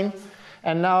time.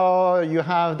 And now you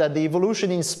have that the evolution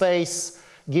in space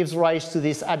gives rise to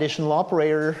this additional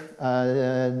operator,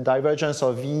 divergence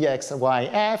of V, X, Y,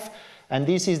 F. And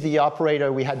this is the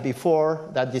operator we had before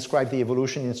that described the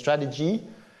evolution in strategy.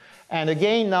 And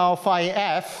again, now phi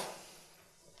F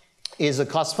is a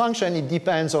cost function. It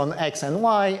depends on X and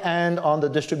Y and on the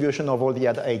distribution of all the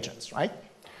other agents, right?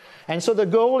 And so the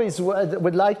goal is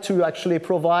would like to actually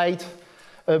provide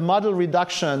a model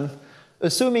reduction,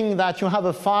 assuming that you have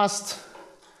a fast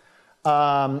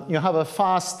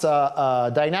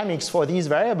dynamics for these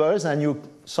variables, and you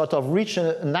sort of reach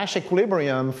a Nash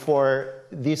equilibrium for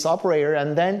this operator,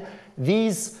 and then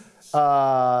these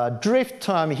drift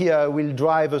term here will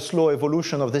drive a slow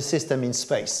evolution of the system in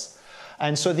space.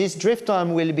 And so this drift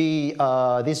term will be,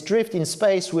 this drift in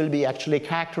space will be actually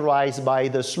characterized by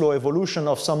the slow evolution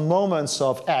of some moments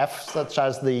of F, such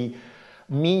as the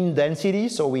mean density.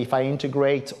 So if I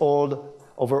integrate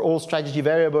over all strategy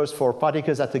variables for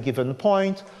particles at a given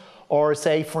point, or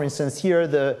say, for instance, here,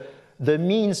 the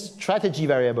mean strategy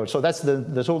variable. So that's the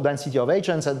total density of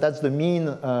agents, and that's the mean,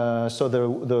 so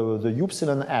the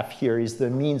upsilon F here is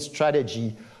the mean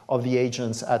strategy of the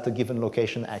agents at a given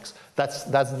location X.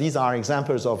 These are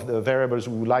examples of the variables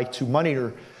we would like to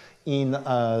monitor in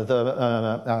the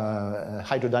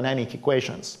hydrodynamic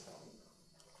equations.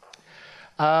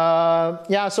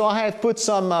 Yeah, so I have put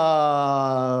some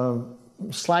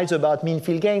slides about mean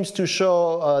field games to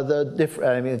show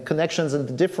the connections and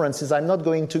the differences. I'm not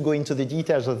going to go into the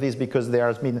details of this because there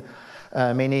has been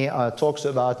many talks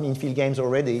about mean field games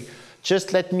already.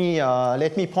 Just let me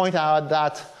point out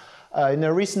that in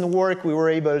a recent work we were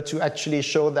able to actually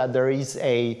show that there is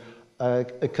a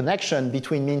connection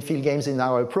between mean field games in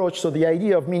our approach. So the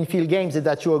idea of mean field games is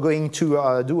that you are going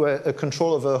to do a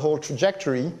control of a whole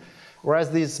trajectory,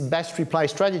 whereas this best reply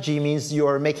strategy means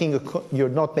you're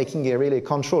not making a really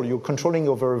control. You're controlling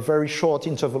over a very short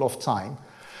interval of time.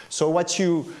 So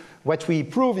what we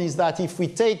prove is that if we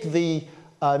take the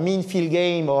mean field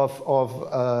game of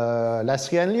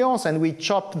Lasserie and Lyons and we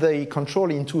chop the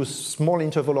control into a small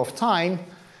interval of time,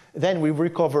 then we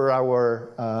recover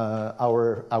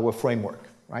our framework,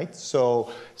 right? So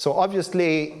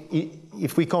obviously,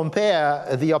 if we compare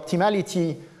the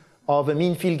optimality of a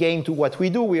mean field game to what we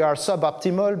do, we are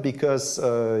suboptimal because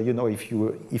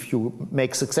if you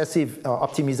make successive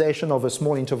optimization of a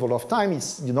small interval of time,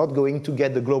 you're not going to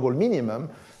get the global minimum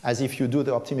as if you do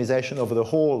the optimization of the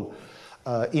whole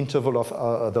interval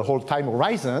of the whole time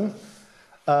horizon.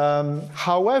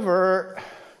 However,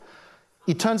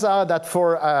 it turns out that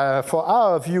for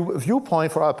our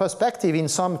viewpoint, for our perspective, in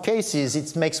some cases,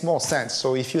 it makes more sense.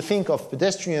 So if you think of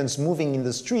pedestrians moving in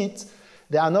the street,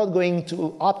 they are not going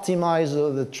to optimize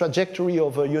the trajectory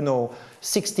over,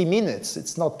 60 minutes.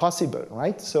 It's not possible,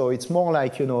 right? So it's more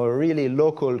like, a really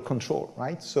local control,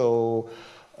 right? So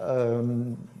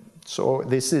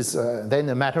this is then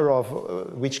a matter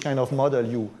of which kind of model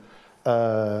you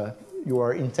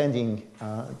are intending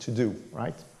to do,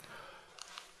 right?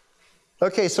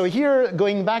 Okay, so here,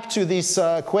 going back to this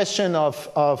question of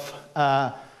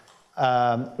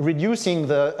reducing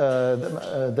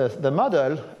the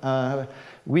model,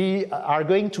 we are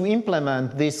going to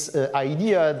implement this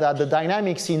idea that the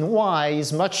dynamics in Y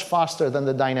is much faster than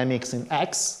the dynamics in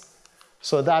X.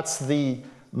 So that's the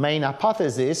main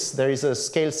hypothesis. There is a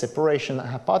scale separation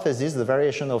hypothesis. The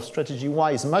variation of strategy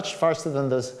Y is much faster than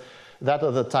that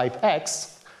of the type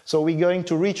X. So we're going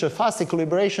to reach a fast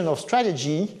equilibration of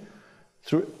strategy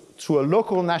through a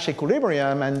local Nash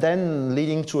equilibrium and then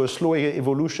leading to a slow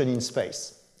evolution in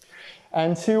space.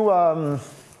 And to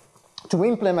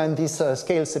implement this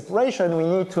scale separation, we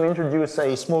need to introduce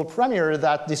a small parameter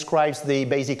that describes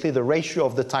basically the ratio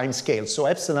of the time scale. So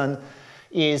epsilon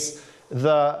is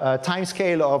the time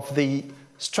scale of the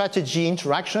strategy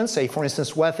interactions, say for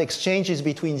instance wealth exchanges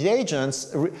between the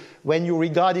agents, when you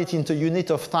regard it into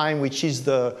unit of time, which is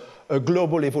a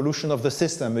global evolution of the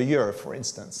system, a year, for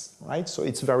instance, right? So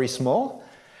it's very small.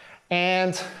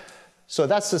 And so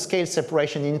that's the scale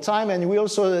separation in time. And we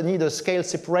also need a scale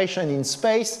separation in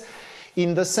space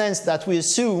in the sense that we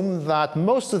assume that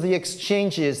most of the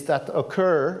exchanges that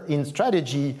occur in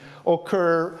strategy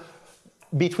occur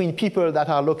between people that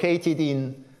are located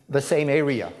in the same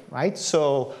area, right?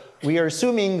 So we are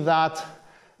assuming that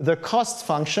the cost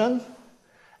function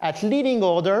at leading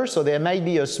order, so there may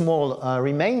be a small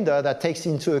remainder that takes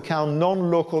into account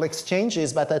non-local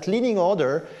exchanges, but at leading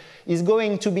order is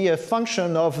going to be a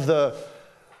function of the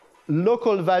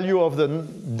local value of the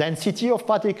density of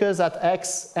particles at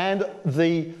X and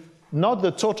not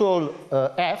the total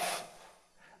F,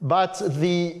 but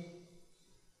the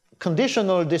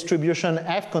conditional distribution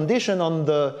F condition on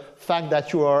the fact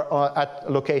that you are at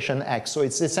location X. So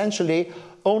it's essentially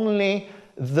only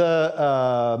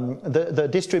the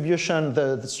distribution,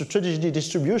 the strategy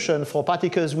distribution for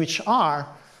particles which are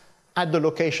at the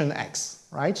location X,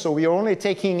 right? So we are only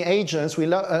taking agents,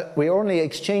 we are only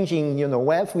exchanging,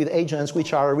 wealth with agents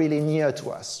which are really near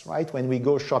to us, right? When we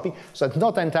go shopping. So it's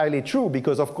not entirely true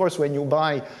because, of course, when you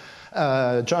buy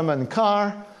a German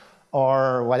car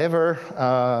or whatever,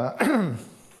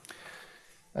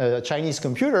 a Chinese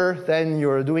computer, then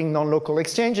you're doing non-local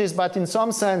exchanges, but in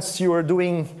some sense you're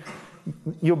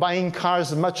buying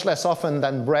cars much less often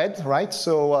than bread, right?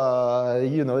 So,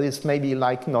 it's maybe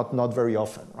like not very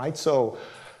often, right? So,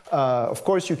 of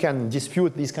course, you can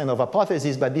dispute this kind of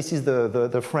hypothesis, but this is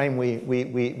the frame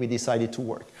we decided to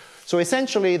work. So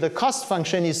essentially, the cost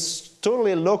function is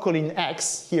totally local in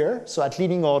X here, so at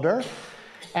leading order.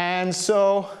 And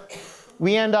so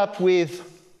we end up with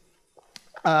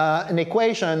an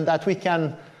equation that we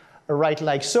can write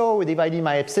like so. We divided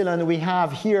by epsilon. We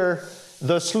have here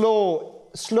the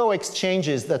slow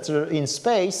exchanges that are in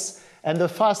space and the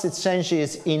fast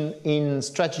exchanges in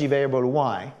strategy variable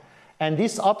Y. And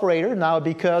this operator now,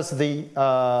 because the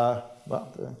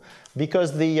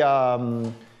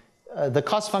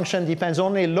cost function depends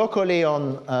only locally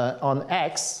on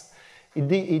X,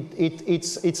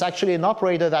 it's actually an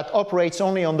operator that operates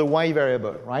only on the Y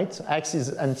variable, right? X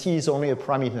and T is only a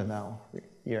parameter now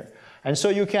here. And so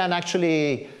you can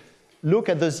actually look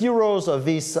at the zeros of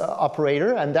this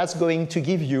operator, and that's going to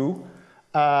give you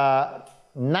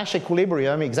Nash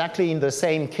equilibrium exactly in the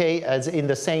same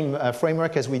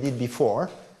framework as we did before,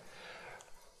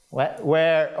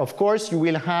 where of course you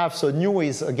will have, so nu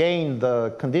is again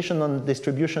the conditional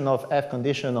distribution of f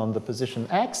condition on the position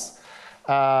x.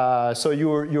 So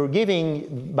you're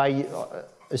giving by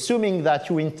assuming that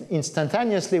you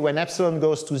instantaneously, when epsilon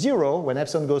goes to 0,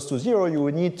 you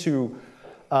will need to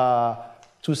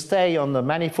stay on the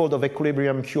manifold of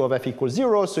equilibrium Q of f equals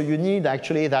 0. So you need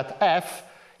actually that f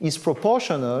is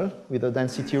proportional with the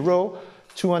density rho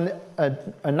to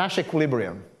a Nash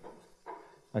equilibrium.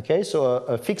 Okay, so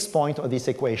a fixed point of this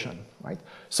equation, right?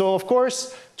 So of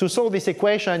course, to solve this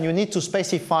equation, you need to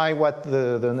specify what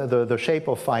the shape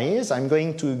of phi is. I'm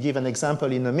going to give an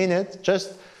example in a minute.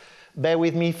 Just bear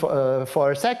with me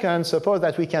for a second. Suppose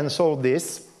that we can solve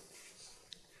this,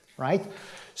 right?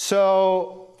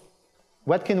 So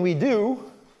what can we do?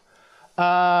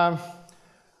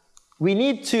 We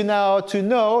need to now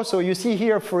know, so you see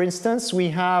here, for instance, we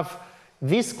have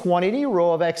this quantity,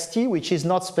 rho of xt, which is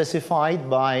not specified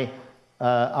by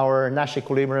our Nash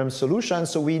equilibrium solution,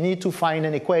 so we need to find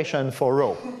an equation for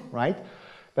rho, right?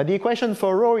 But the equation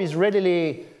for rho is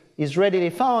readily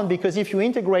found because if you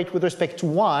integrate with respect to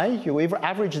y, you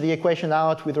average the equation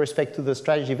out with respect to the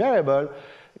strategy variable,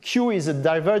 q is a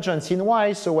divergence in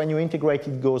y, so when you integrate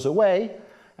it goes away.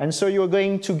 And so you're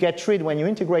going to get rid, when you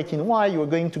integrate in y, you're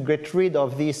going to get rid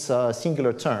of this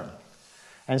singular term.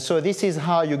 And so this is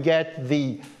how you get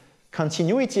the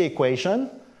continuity equation.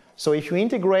 So if you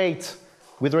integrate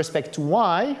with respect to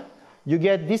y, you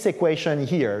get this equation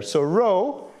here. So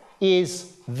rho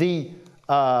is the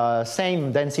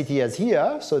same density as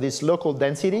here, so this local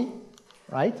density,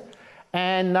 right?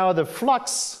 And now the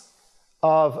flux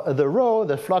of the rho,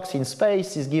 the flux in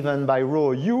space, is given by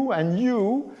rho u, and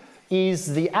u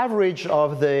is the average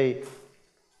of the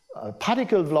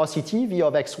particle velocity v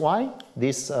of xy,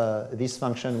 this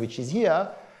function which is here,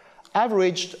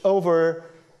 averaged over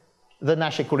the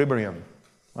Nash equilibrium,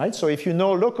 right? So if you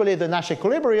know locally the Nash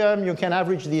equilibrium, you can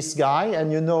average this guy and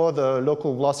you know the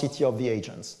local velocity of the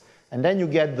agents. And then you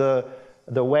get the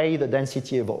way the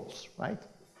density evolves, right?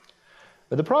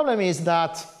 But the problem is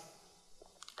that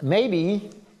maybe,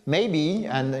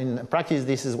 and in practice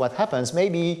this is what happens,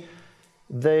 maybe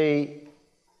the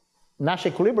Nash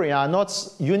equilibria are not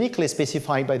uniquely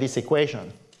specified by this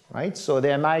equation, right? So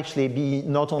there might actually be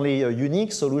not only a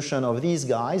unique solution of these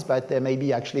guys, but there may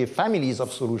be actually families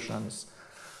of solutions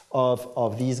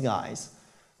of these guys,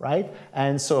 right?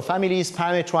 And so families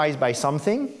parameterized by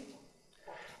something.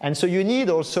 And so you need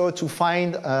also to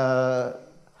find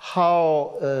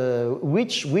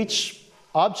which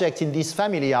objects in this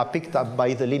family are picked up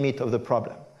by the limit of the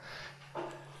problem.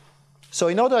 So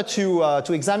in order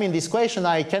to examine this question,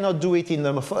 I cannot do it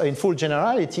in full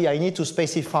generality. I need to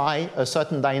specify a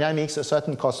certain dynamics, a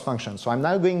certain cost function. So I'm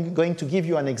now going to give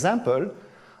you an example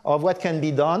of what can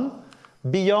be done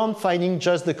beyond finding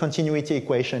just the continuity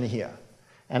equation here.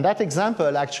 And that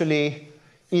example actually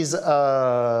is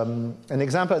an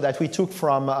example that we took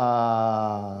from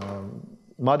a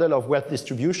model of wealth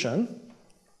distribution.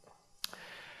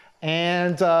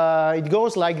 And it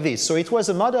goes like this. So it was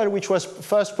a model which was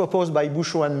first proposed by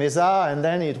Bouchot and Meza, and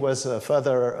then it was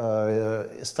further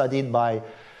studied by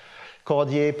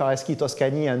Cordier, Pareschi,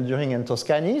 Toscani, and Düring and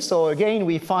Toscani. So again,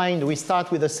 we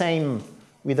start with the same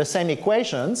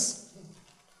equations.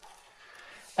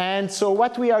 And so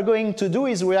what we are going to do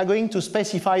is we are going to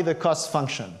specify the cost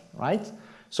function, right?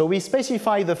 So we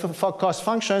specify the cost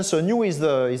function. So nu is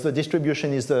the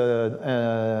distribution, is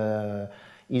the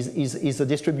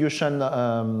distribution,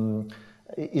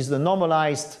 is the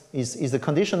normalized, is the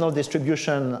conditional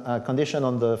distribution condition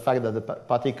on the fact that the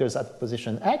particles at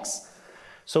position x.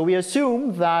 So we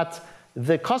assume that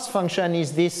the cost function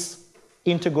is this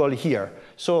integral here.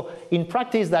 So in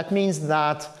practice, that means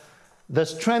that the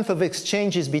strength of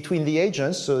exchanges between the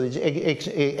agents, so the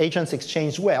agents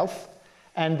exchange wealth,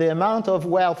 and the amount of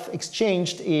wealth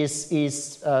exchanged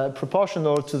is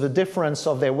proportional to the difference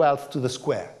of their wealth to the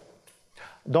square.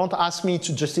 Don't ask me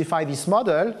to justify this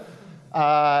model.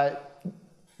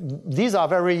 These are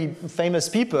very famous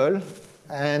people,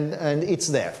 and it's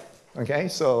there. Okay,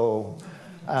 so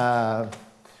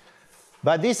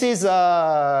but this is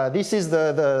the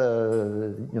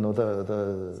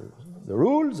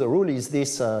rule. The rule is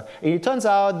this. It turns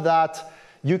out that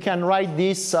you can write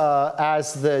this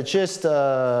as just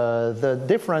the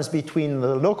difference between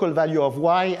the local value of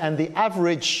y and the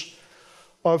average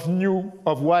of nu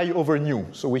of y over nu,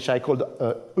 so which I called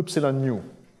epsilon nu.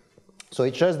 So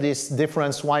it's just this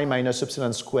difference y minus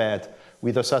epsilon squared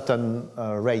with a certain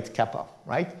rate kappa,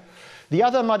 right? The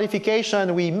other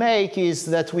modification we make is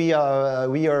that we are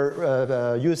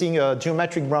using a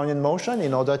geometric Brownian motion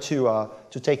in order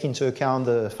to take into account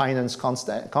the finance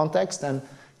context and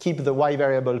keep the y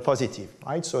variable positive,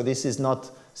 right? So this is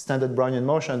not standard Brownian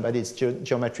motion, but it's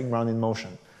geometric Brownian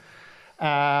motion.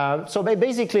 So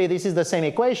basically, this is the same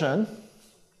equation.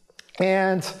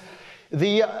 And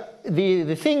the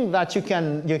thing that you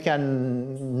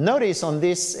can notice on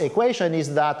this equation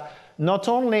is that not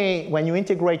only when you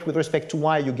integrate with respect to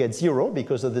y, you get 0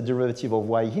 because of the derivative of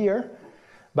y here,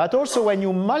 but also when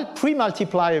you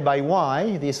pre-multiply by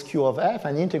y, this q of f,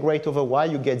 and integrate over y,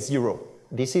 you get 0.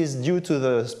 This is due to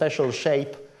the special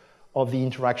shape of the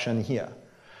interaction here.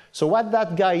 So what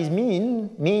that guy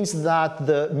means that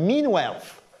the mean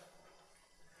wealth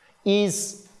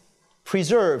is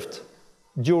preserved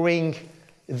during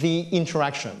the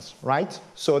interactions, right?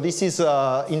 So this is,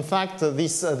 in fact,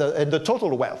 the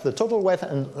total wealth. The total wealth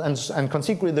and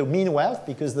consequently the mean wealth,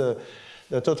 because the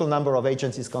total number of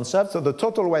agents is conserved. So the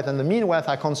total wealth and the mean wealth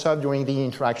are conserved during the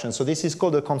interaction. So this is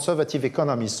called a conservative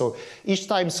economy. So each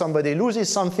time somebody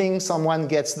loses something, someone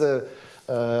gets the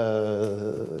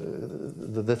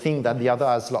thing that the other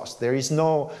has lost. There is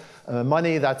no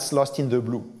money that's lost in the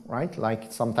blue, right?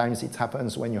 Like sometimes it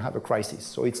happens when you have a crisis.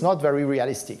 So it's not very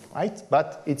realistic, right?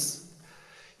 But it's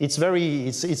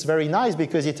very nice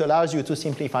because it allows you to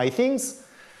simplify things.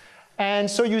 And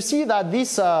so you see that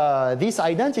this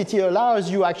identity allows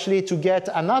you actually to get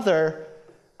another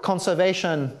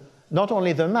conservation, not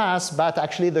only the mass, but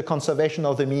actually the conservation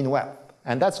of the mean wealth.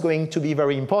 And that's going to be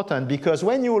very important because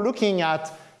when you're looking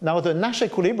at now the Nash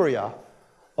equilibria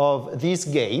of this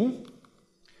game,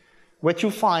 what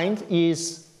you find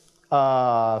is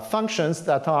functions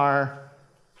that are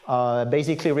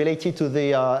basically related to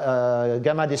the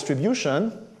gamma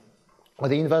distribution, or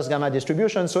the inverse gamma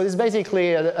distribution. So it's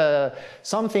basically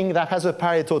something that has a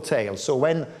Pareto tail. So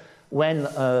when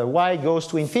y goes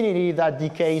to infinity, that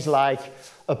decays like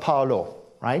a power law,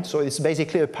 right? So it's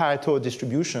basically a Pareto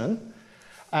distribution.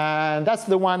 And that's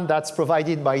the one that's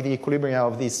provided by the equilibria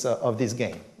of this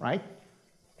game, right?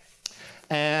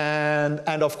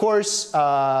 And of course,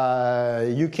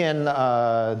 you can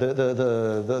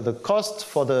the cost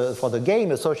for the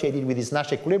game associated with this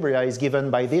Nash equilibria is given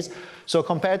by this. So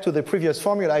compared to the previous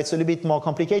formula, it's a little bit more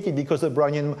complicated because of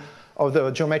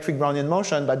the geometric Brownian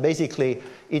motion, but basically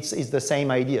it's the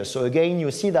same idea. So again,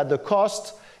 you see that the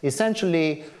cost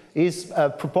essentially is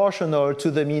proportional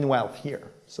to the mean wealth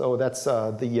here. So that's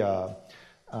the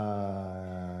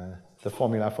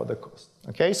formula for the cost.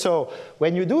 Okay, so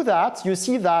when you do that, you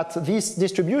see that this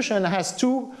distribution has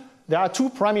there are two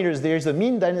parameters. There's the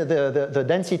mean, the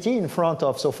density in front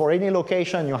of, so for any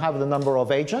location, you have the number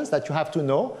of agents that you have to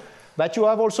know, but you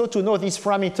have also to know this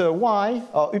parameter y,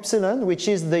 or epsilon, which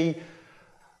is the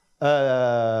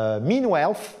mean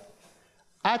wealth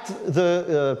at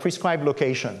the prescribed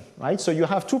location, right? So you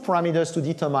have two parameters to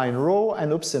determine rho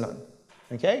and epsilon,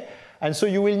 okay? And so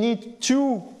you will need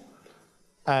two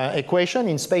equation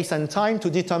in space and time to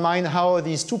determine how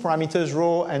these two parameters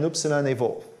rho and epsilon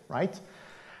evolve, right?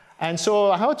 And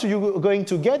so how are you going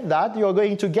to get that? You're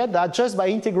going to get that just by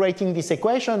integrating this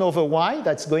equation over y,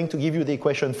 that's going to give you the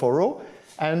equation for rho,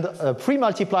 and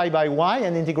pre-multiply by y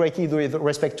and integrate it with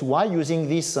respect to y using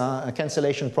this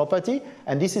cancellation property,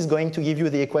 and this is going to give you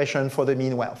the equation for the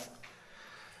mean wealth.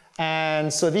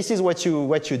 And so this is what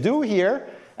you do here,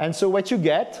 and so what you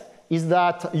get is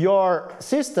that your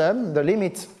system, the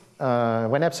limit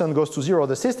when epsilon goes to 0,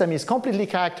 the system is completely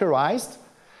characterized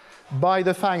by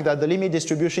the fact that the limit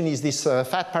distribution is this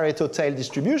fat Pareto tail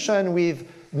distribution with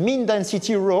mean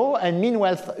density rho and mean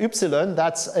wealth epsilon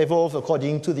that's evolved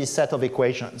according to this set of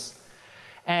equations.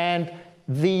 And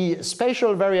the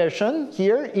spatial variation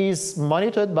here is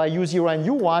monitored by u0 and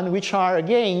u1, which are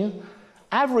again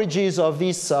averages of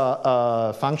this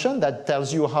function that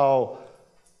tells you how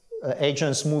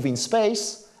agents move in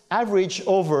space, average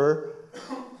over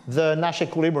the Nash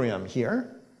equilibrium here.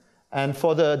 And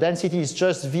for the density, it's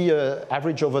just V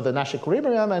average over the Nash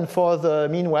equilibrium, and for the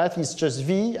mean wealth, it's just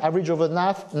V average over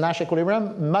Nash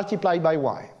equilibrium multiplied by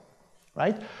Y,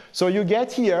 right? So you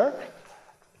get here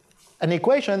an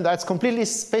equation that completely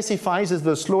specifies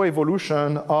the slow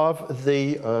evolution of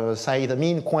the, say, the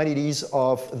mean quantities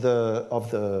of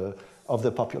the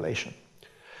population.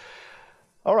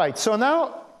 All right, so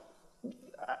now,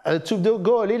 to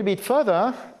go a little bit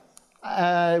further,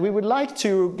 we would like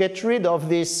to get rid of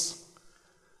this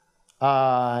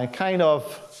kind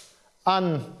of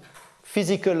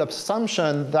unphysical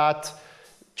assumption that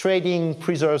trading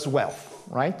preserves wealth.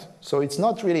 right? So it's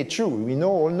not really true. We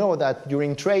all know that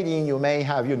during trading you may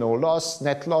have,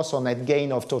 net loss or net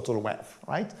gain of total wealth,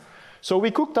 right? So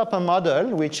we cooked up a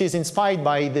model which is inspired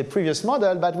by the previous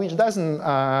model, but which doesn't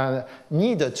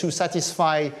need to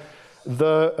satisfy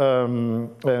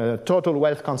the total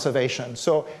wealth conservation.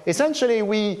 So essentially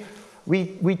we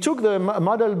took the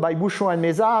model by Bouchon and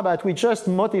Meza, but we just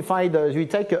modified, we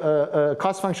take a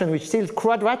cost function which is still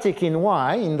quadratic in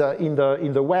y, in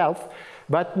the wealth,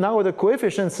 but now the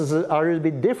coefficients are a little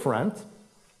bit different,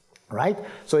 right?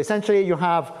 So essentially you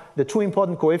have the two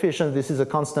important coefficients. This is a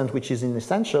constant which is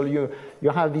inessential. You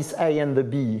have this a and the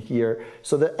b here.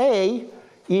 So the a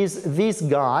is this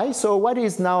guy. So what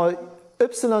is now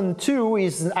epsilon 2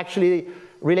 is actually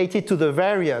related to the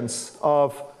variance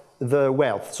of the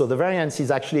wealth. So the variance is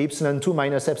actually epsilon 2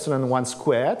 minus epsilon 1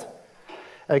 squared.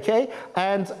 Okay?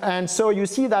 And so you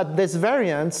see that this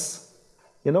variance,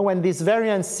 when this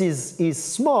variance is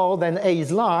small, then A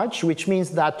is large, which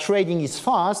means that trading is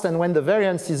fast. And when the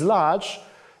variance is large,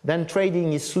 then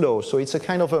trading is slow. So it's a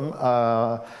kind of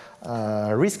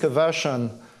a risk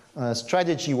aversion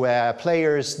strategy where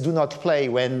players do not play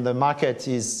when the market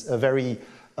is very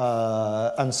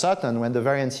uncertain, when the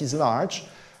variance is large,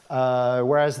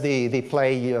 whereas they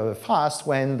play fast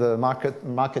when the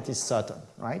market is certain,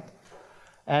 right?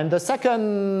 And the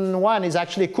second one is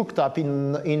actually cooked up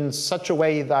in such a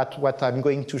way that what I'm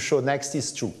going to show next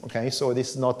is true. Okay, so this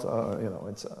is not,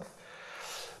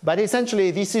 but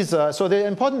essentially this is, so the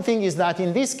important thing is that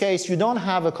in this case you don't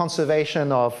have a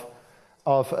conservation of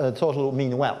total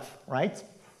mean wealth, right?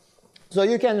 So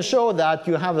you can show that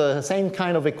you have the same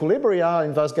kind of equilibria,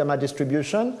 inverse gamma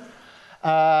distribution.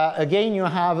 Again, you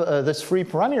have these three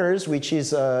parameters, which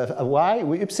is y,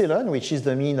 epsilon, which is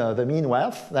the mean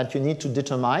wealth that you need to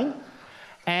determine.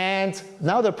 And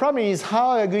now the problem is how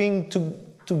are you going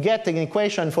to get an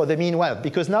equation for the mean wealth?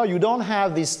 Because now you don't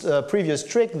have this previous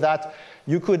trick that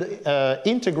you could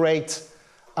integrate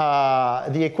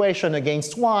the equation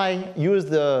against y, use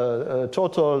the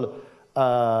total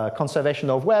conservation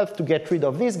of wealth to get rid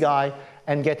of this guy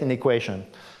and get an equation.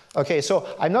 Okay, so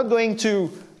I'm not going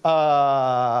to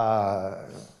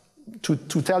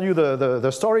tell you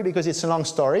the story because it's a long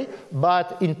story,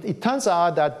 but it turns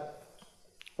out that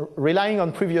relying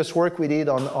on previous work we did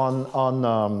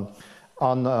on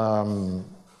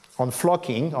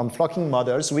flocking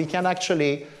models, we can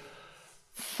actually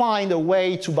find a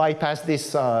way to bypass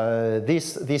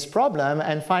this problem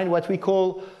and find what we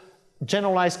call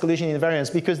generalized collision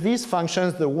invariance, because these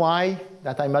functions, the y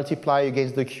that I multiply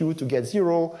against the q to get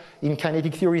 0, in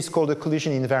kinetic theory is called a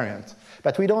collision invariant.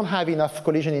 But we don't have enough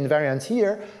collision invariant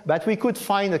here, but we could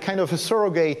find a kind of a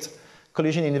surrogate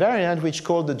collision invariant, which is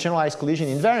called the generalized collision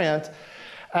invariant.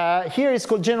 Here it's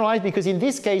called generalized because in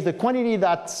this case, the quantity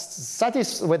that's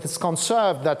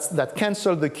conserved, that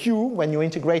cancels the q when you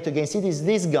integrate against it is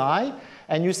this guy.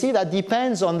 And you see that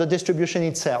depends on the distribution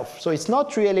itself. So it's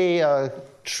not really a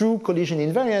true collision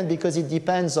invariant because it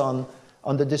depends on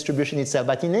the distribution itself.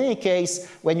 But in any case,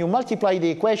 when you multiply the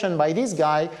equation by this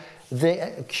guy,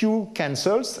 the q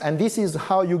cancels, and this is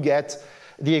how you get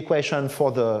the equation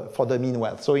for the mean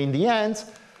wealth. So in the end,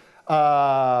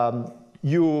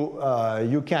 you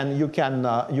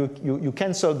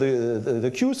cancel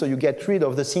the q, so you get rid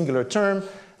of the singular term,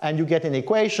 and you get an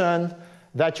equation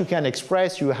that you can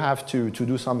express. You have to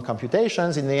do some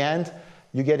computations. In the end,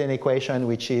 you get an equation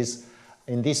which is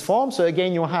in this form. So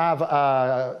again, you have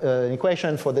an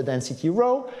equation for the density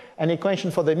rho, an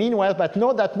equation for the mean wealth, but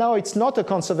note that now it's not a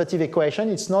conservative equation.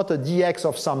 It's not a dx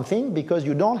of something because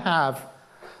you don't have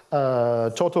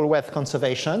total wealth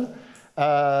conservation.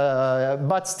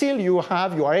 But still you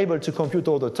are able to compute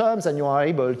all the terms and you are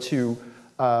able to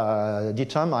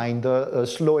determine the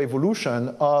slow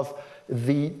evolution of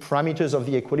the parameters of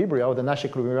the equilibria, or the Nash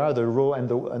equilibria, the rho and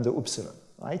the epsilon,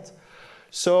 right?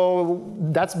 So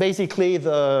that's basically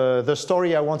the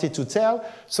story I wanted to tell.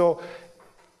 So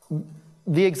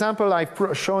the example I've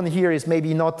shown here is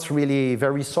maybe not really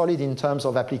very solid in terms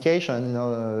of application,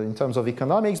 in terms of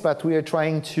economics, but we are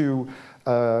trying to,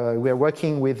 we are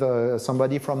working with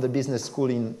somebody from the business school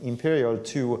in Imperial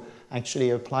to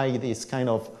actually apply this kind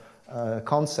of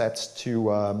concepts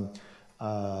to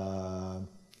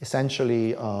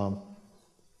essentially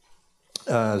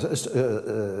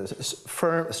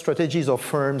strategies of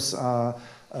firms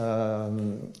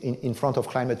in front of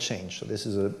climate change. So this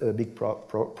is a big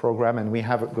program, and we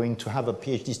have going to have a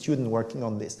PhD student working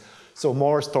on this. So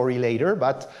more story later,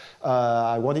 but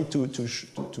I wanted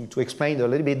to explain a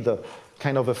little bit the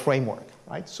kind of a framework,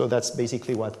 right? So that's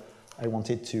basically what I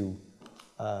wanted to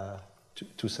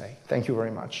say. Thank you very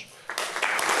much.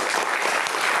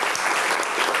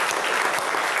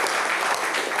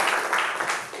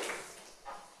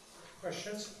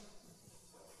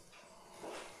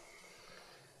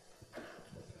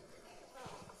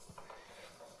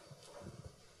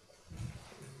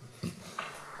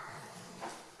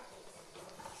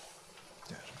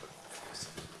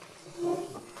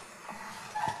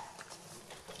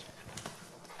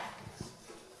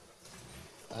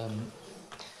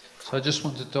 So I just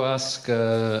wanted to ask,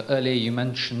 earlier you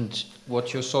mentioned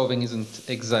what you're solving isn't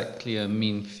exactly a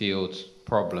mean field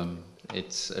problem.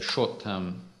 It's a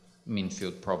short-term mean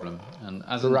field problem. And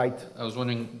as Right. I was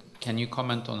wondering, can you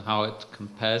comment on how it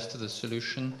compares to the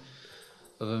solution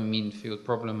of a mean field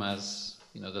problem as,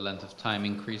 you know, the length of time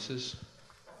increases?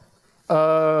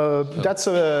 That's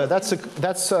a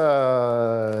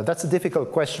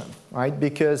difficult question, right?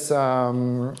 Because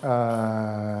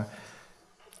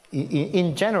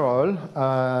in general,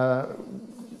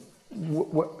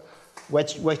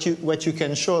 what you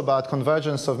can show about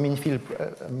convergence of mean field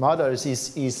models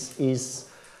is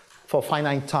for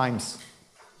finite times,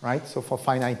 right? So for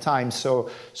finite times. So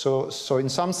in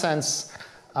some sense,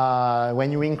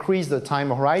 when you increase the time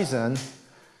horizon,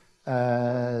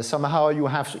 somehow you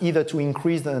have either to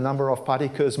increase the number of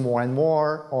particles more and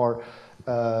more, or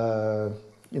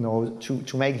you know,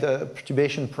 to make the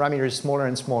perturbation parameters smaller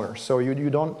and smaller. So you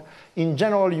don't, in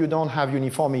general, you don't have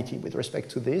uniformity with respect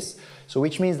to this. So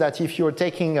which means that if you're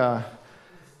taking a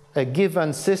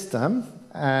given system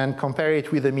and compare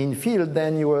it with a mean field,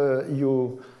 then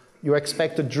you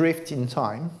expect a drift in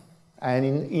time, and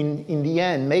in the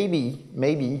end,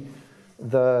 maybe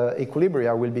the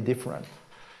equilibria will be different.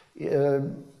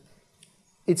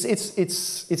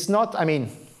 It's not, I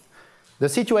mean, the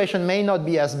situation may not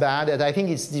be as bad, and I think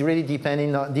it's really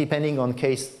depending on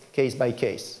case by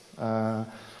case.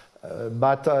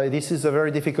 But this is a very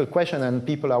difficult question, and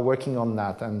people are working on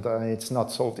that, and it's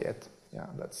not solved yet. Yeah,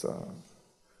 that's.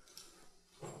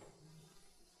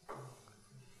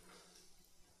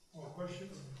 More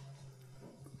questions?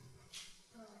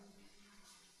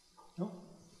 No?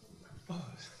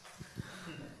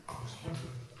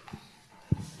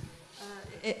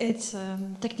 It's a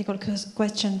technical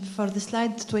question for the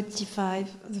slide 25.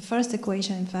 The first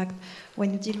equation, in fact,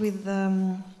 when you deal with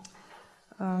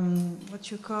what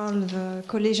you call the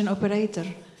collision operator,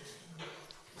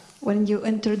 when you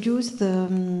introduce the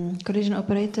collision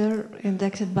operator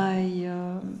indexed by,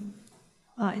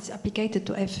 it's applied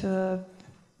to f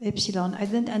epsilon. I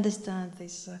didn't understand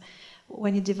this.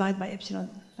 When you divide by epsilon,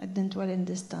 I didn't well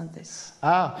understand this.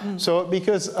 So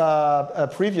because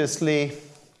previously,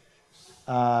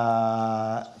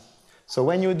 so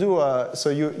when you do,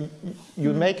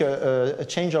 you make a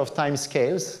change of time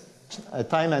scales,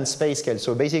 time and space scales.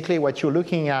 So basically, what you're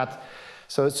looking at,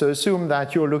 so assume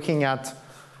that you're looking at,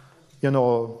 you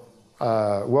know,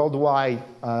 worldwide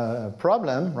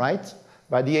problem, right?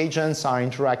 But the agents are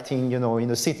interacting, you know,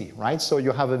 in a city, right? So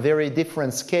you have a very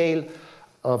different scale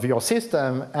of your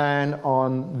system and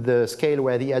on the scale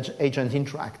where the agent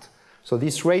interact. So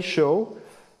this ratio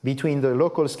between the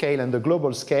local scale and the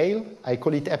global scale, I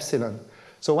call it epsilon.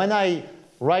 So when I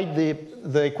write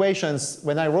the equations,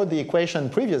 when I wrote the equation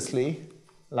previously,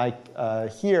 like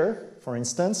here, for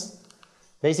instance,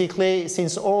 basically,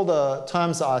 since all the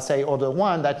terms are, say, order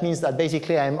 1, that means that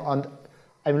basically I'm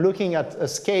looking at a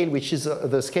scale which is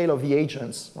the scale of the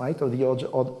agents, right, or the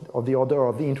order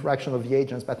of the interaction of the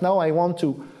agents. But now I want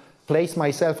to place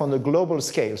myself on the global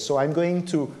scale. So I'm going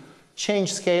to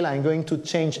change scale. I'm going to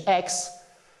change x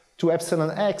to epsilon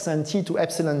x and t to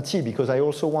epsilon t, because I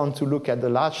also want to look at the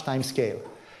large time scale.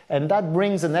 And that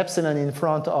brings an epsilon in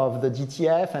front of the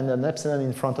DTF and an epsilon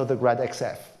in front of the grad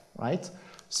xf, right?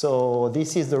 So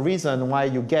this is the reason why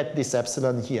you get this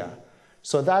epsilon here.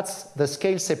 So that's the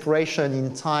scale separation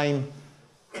in time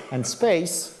and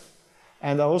space.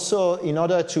 And also, in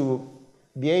order to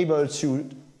be able to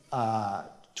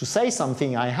say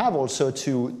something, I have also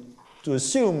to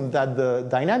assume that the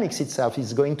dynamics itself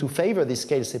is going to favor this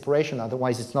scale separation,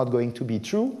 otherwise it's not going to be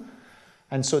true.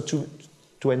 And so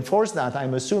to enforce that,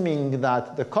 I'm assuming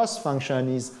that the cost function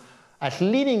is at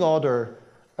leading order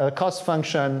a cost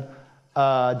function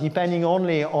depending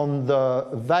only on the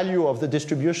value of the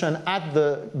distribution at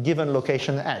the given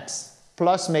location x,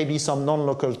 plus maybe some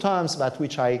non-local terms, but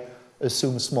which I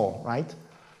assume small, right?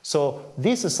 So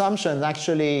this assumption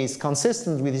actually is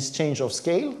consistent with this change of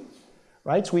scale,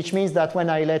 right? Which means that when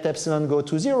I let epsilon go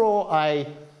to 0, I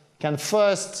can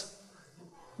first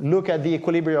look at the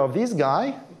equilibria of this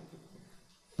guy.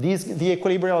 The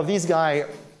equilibria of this guy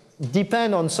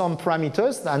depend on some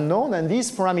parameters unknown, and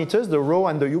these parameters, the rho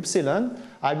and the upsilon,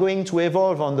 are going to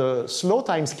evolve on the slow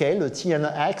time scale, the t and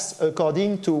the x,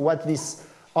 according to what this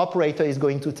operator is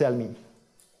going to tell me,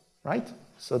 right?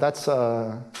 So that's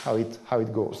how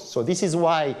it goes. So this is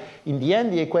why, in the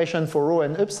end, the equation for rho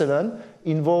and epsilon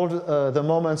involve the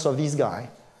moments of this guy.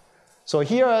 So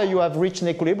here you have reached an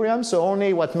equilibrium, so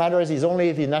only what matters is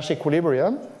only the Nash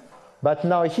equilibrium. But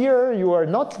now here you are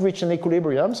not reached an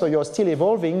equilibrium, so you're still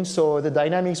evolving, so the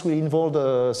dynamics will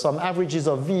involve some averages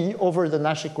of V over the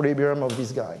Nash equilibrium of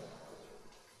this guy.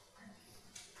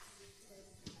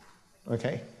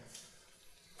 Okay.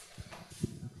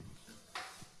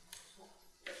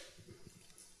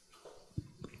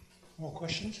 More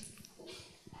questions?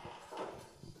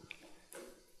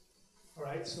 All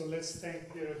right, so let's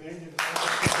thank Pierre again.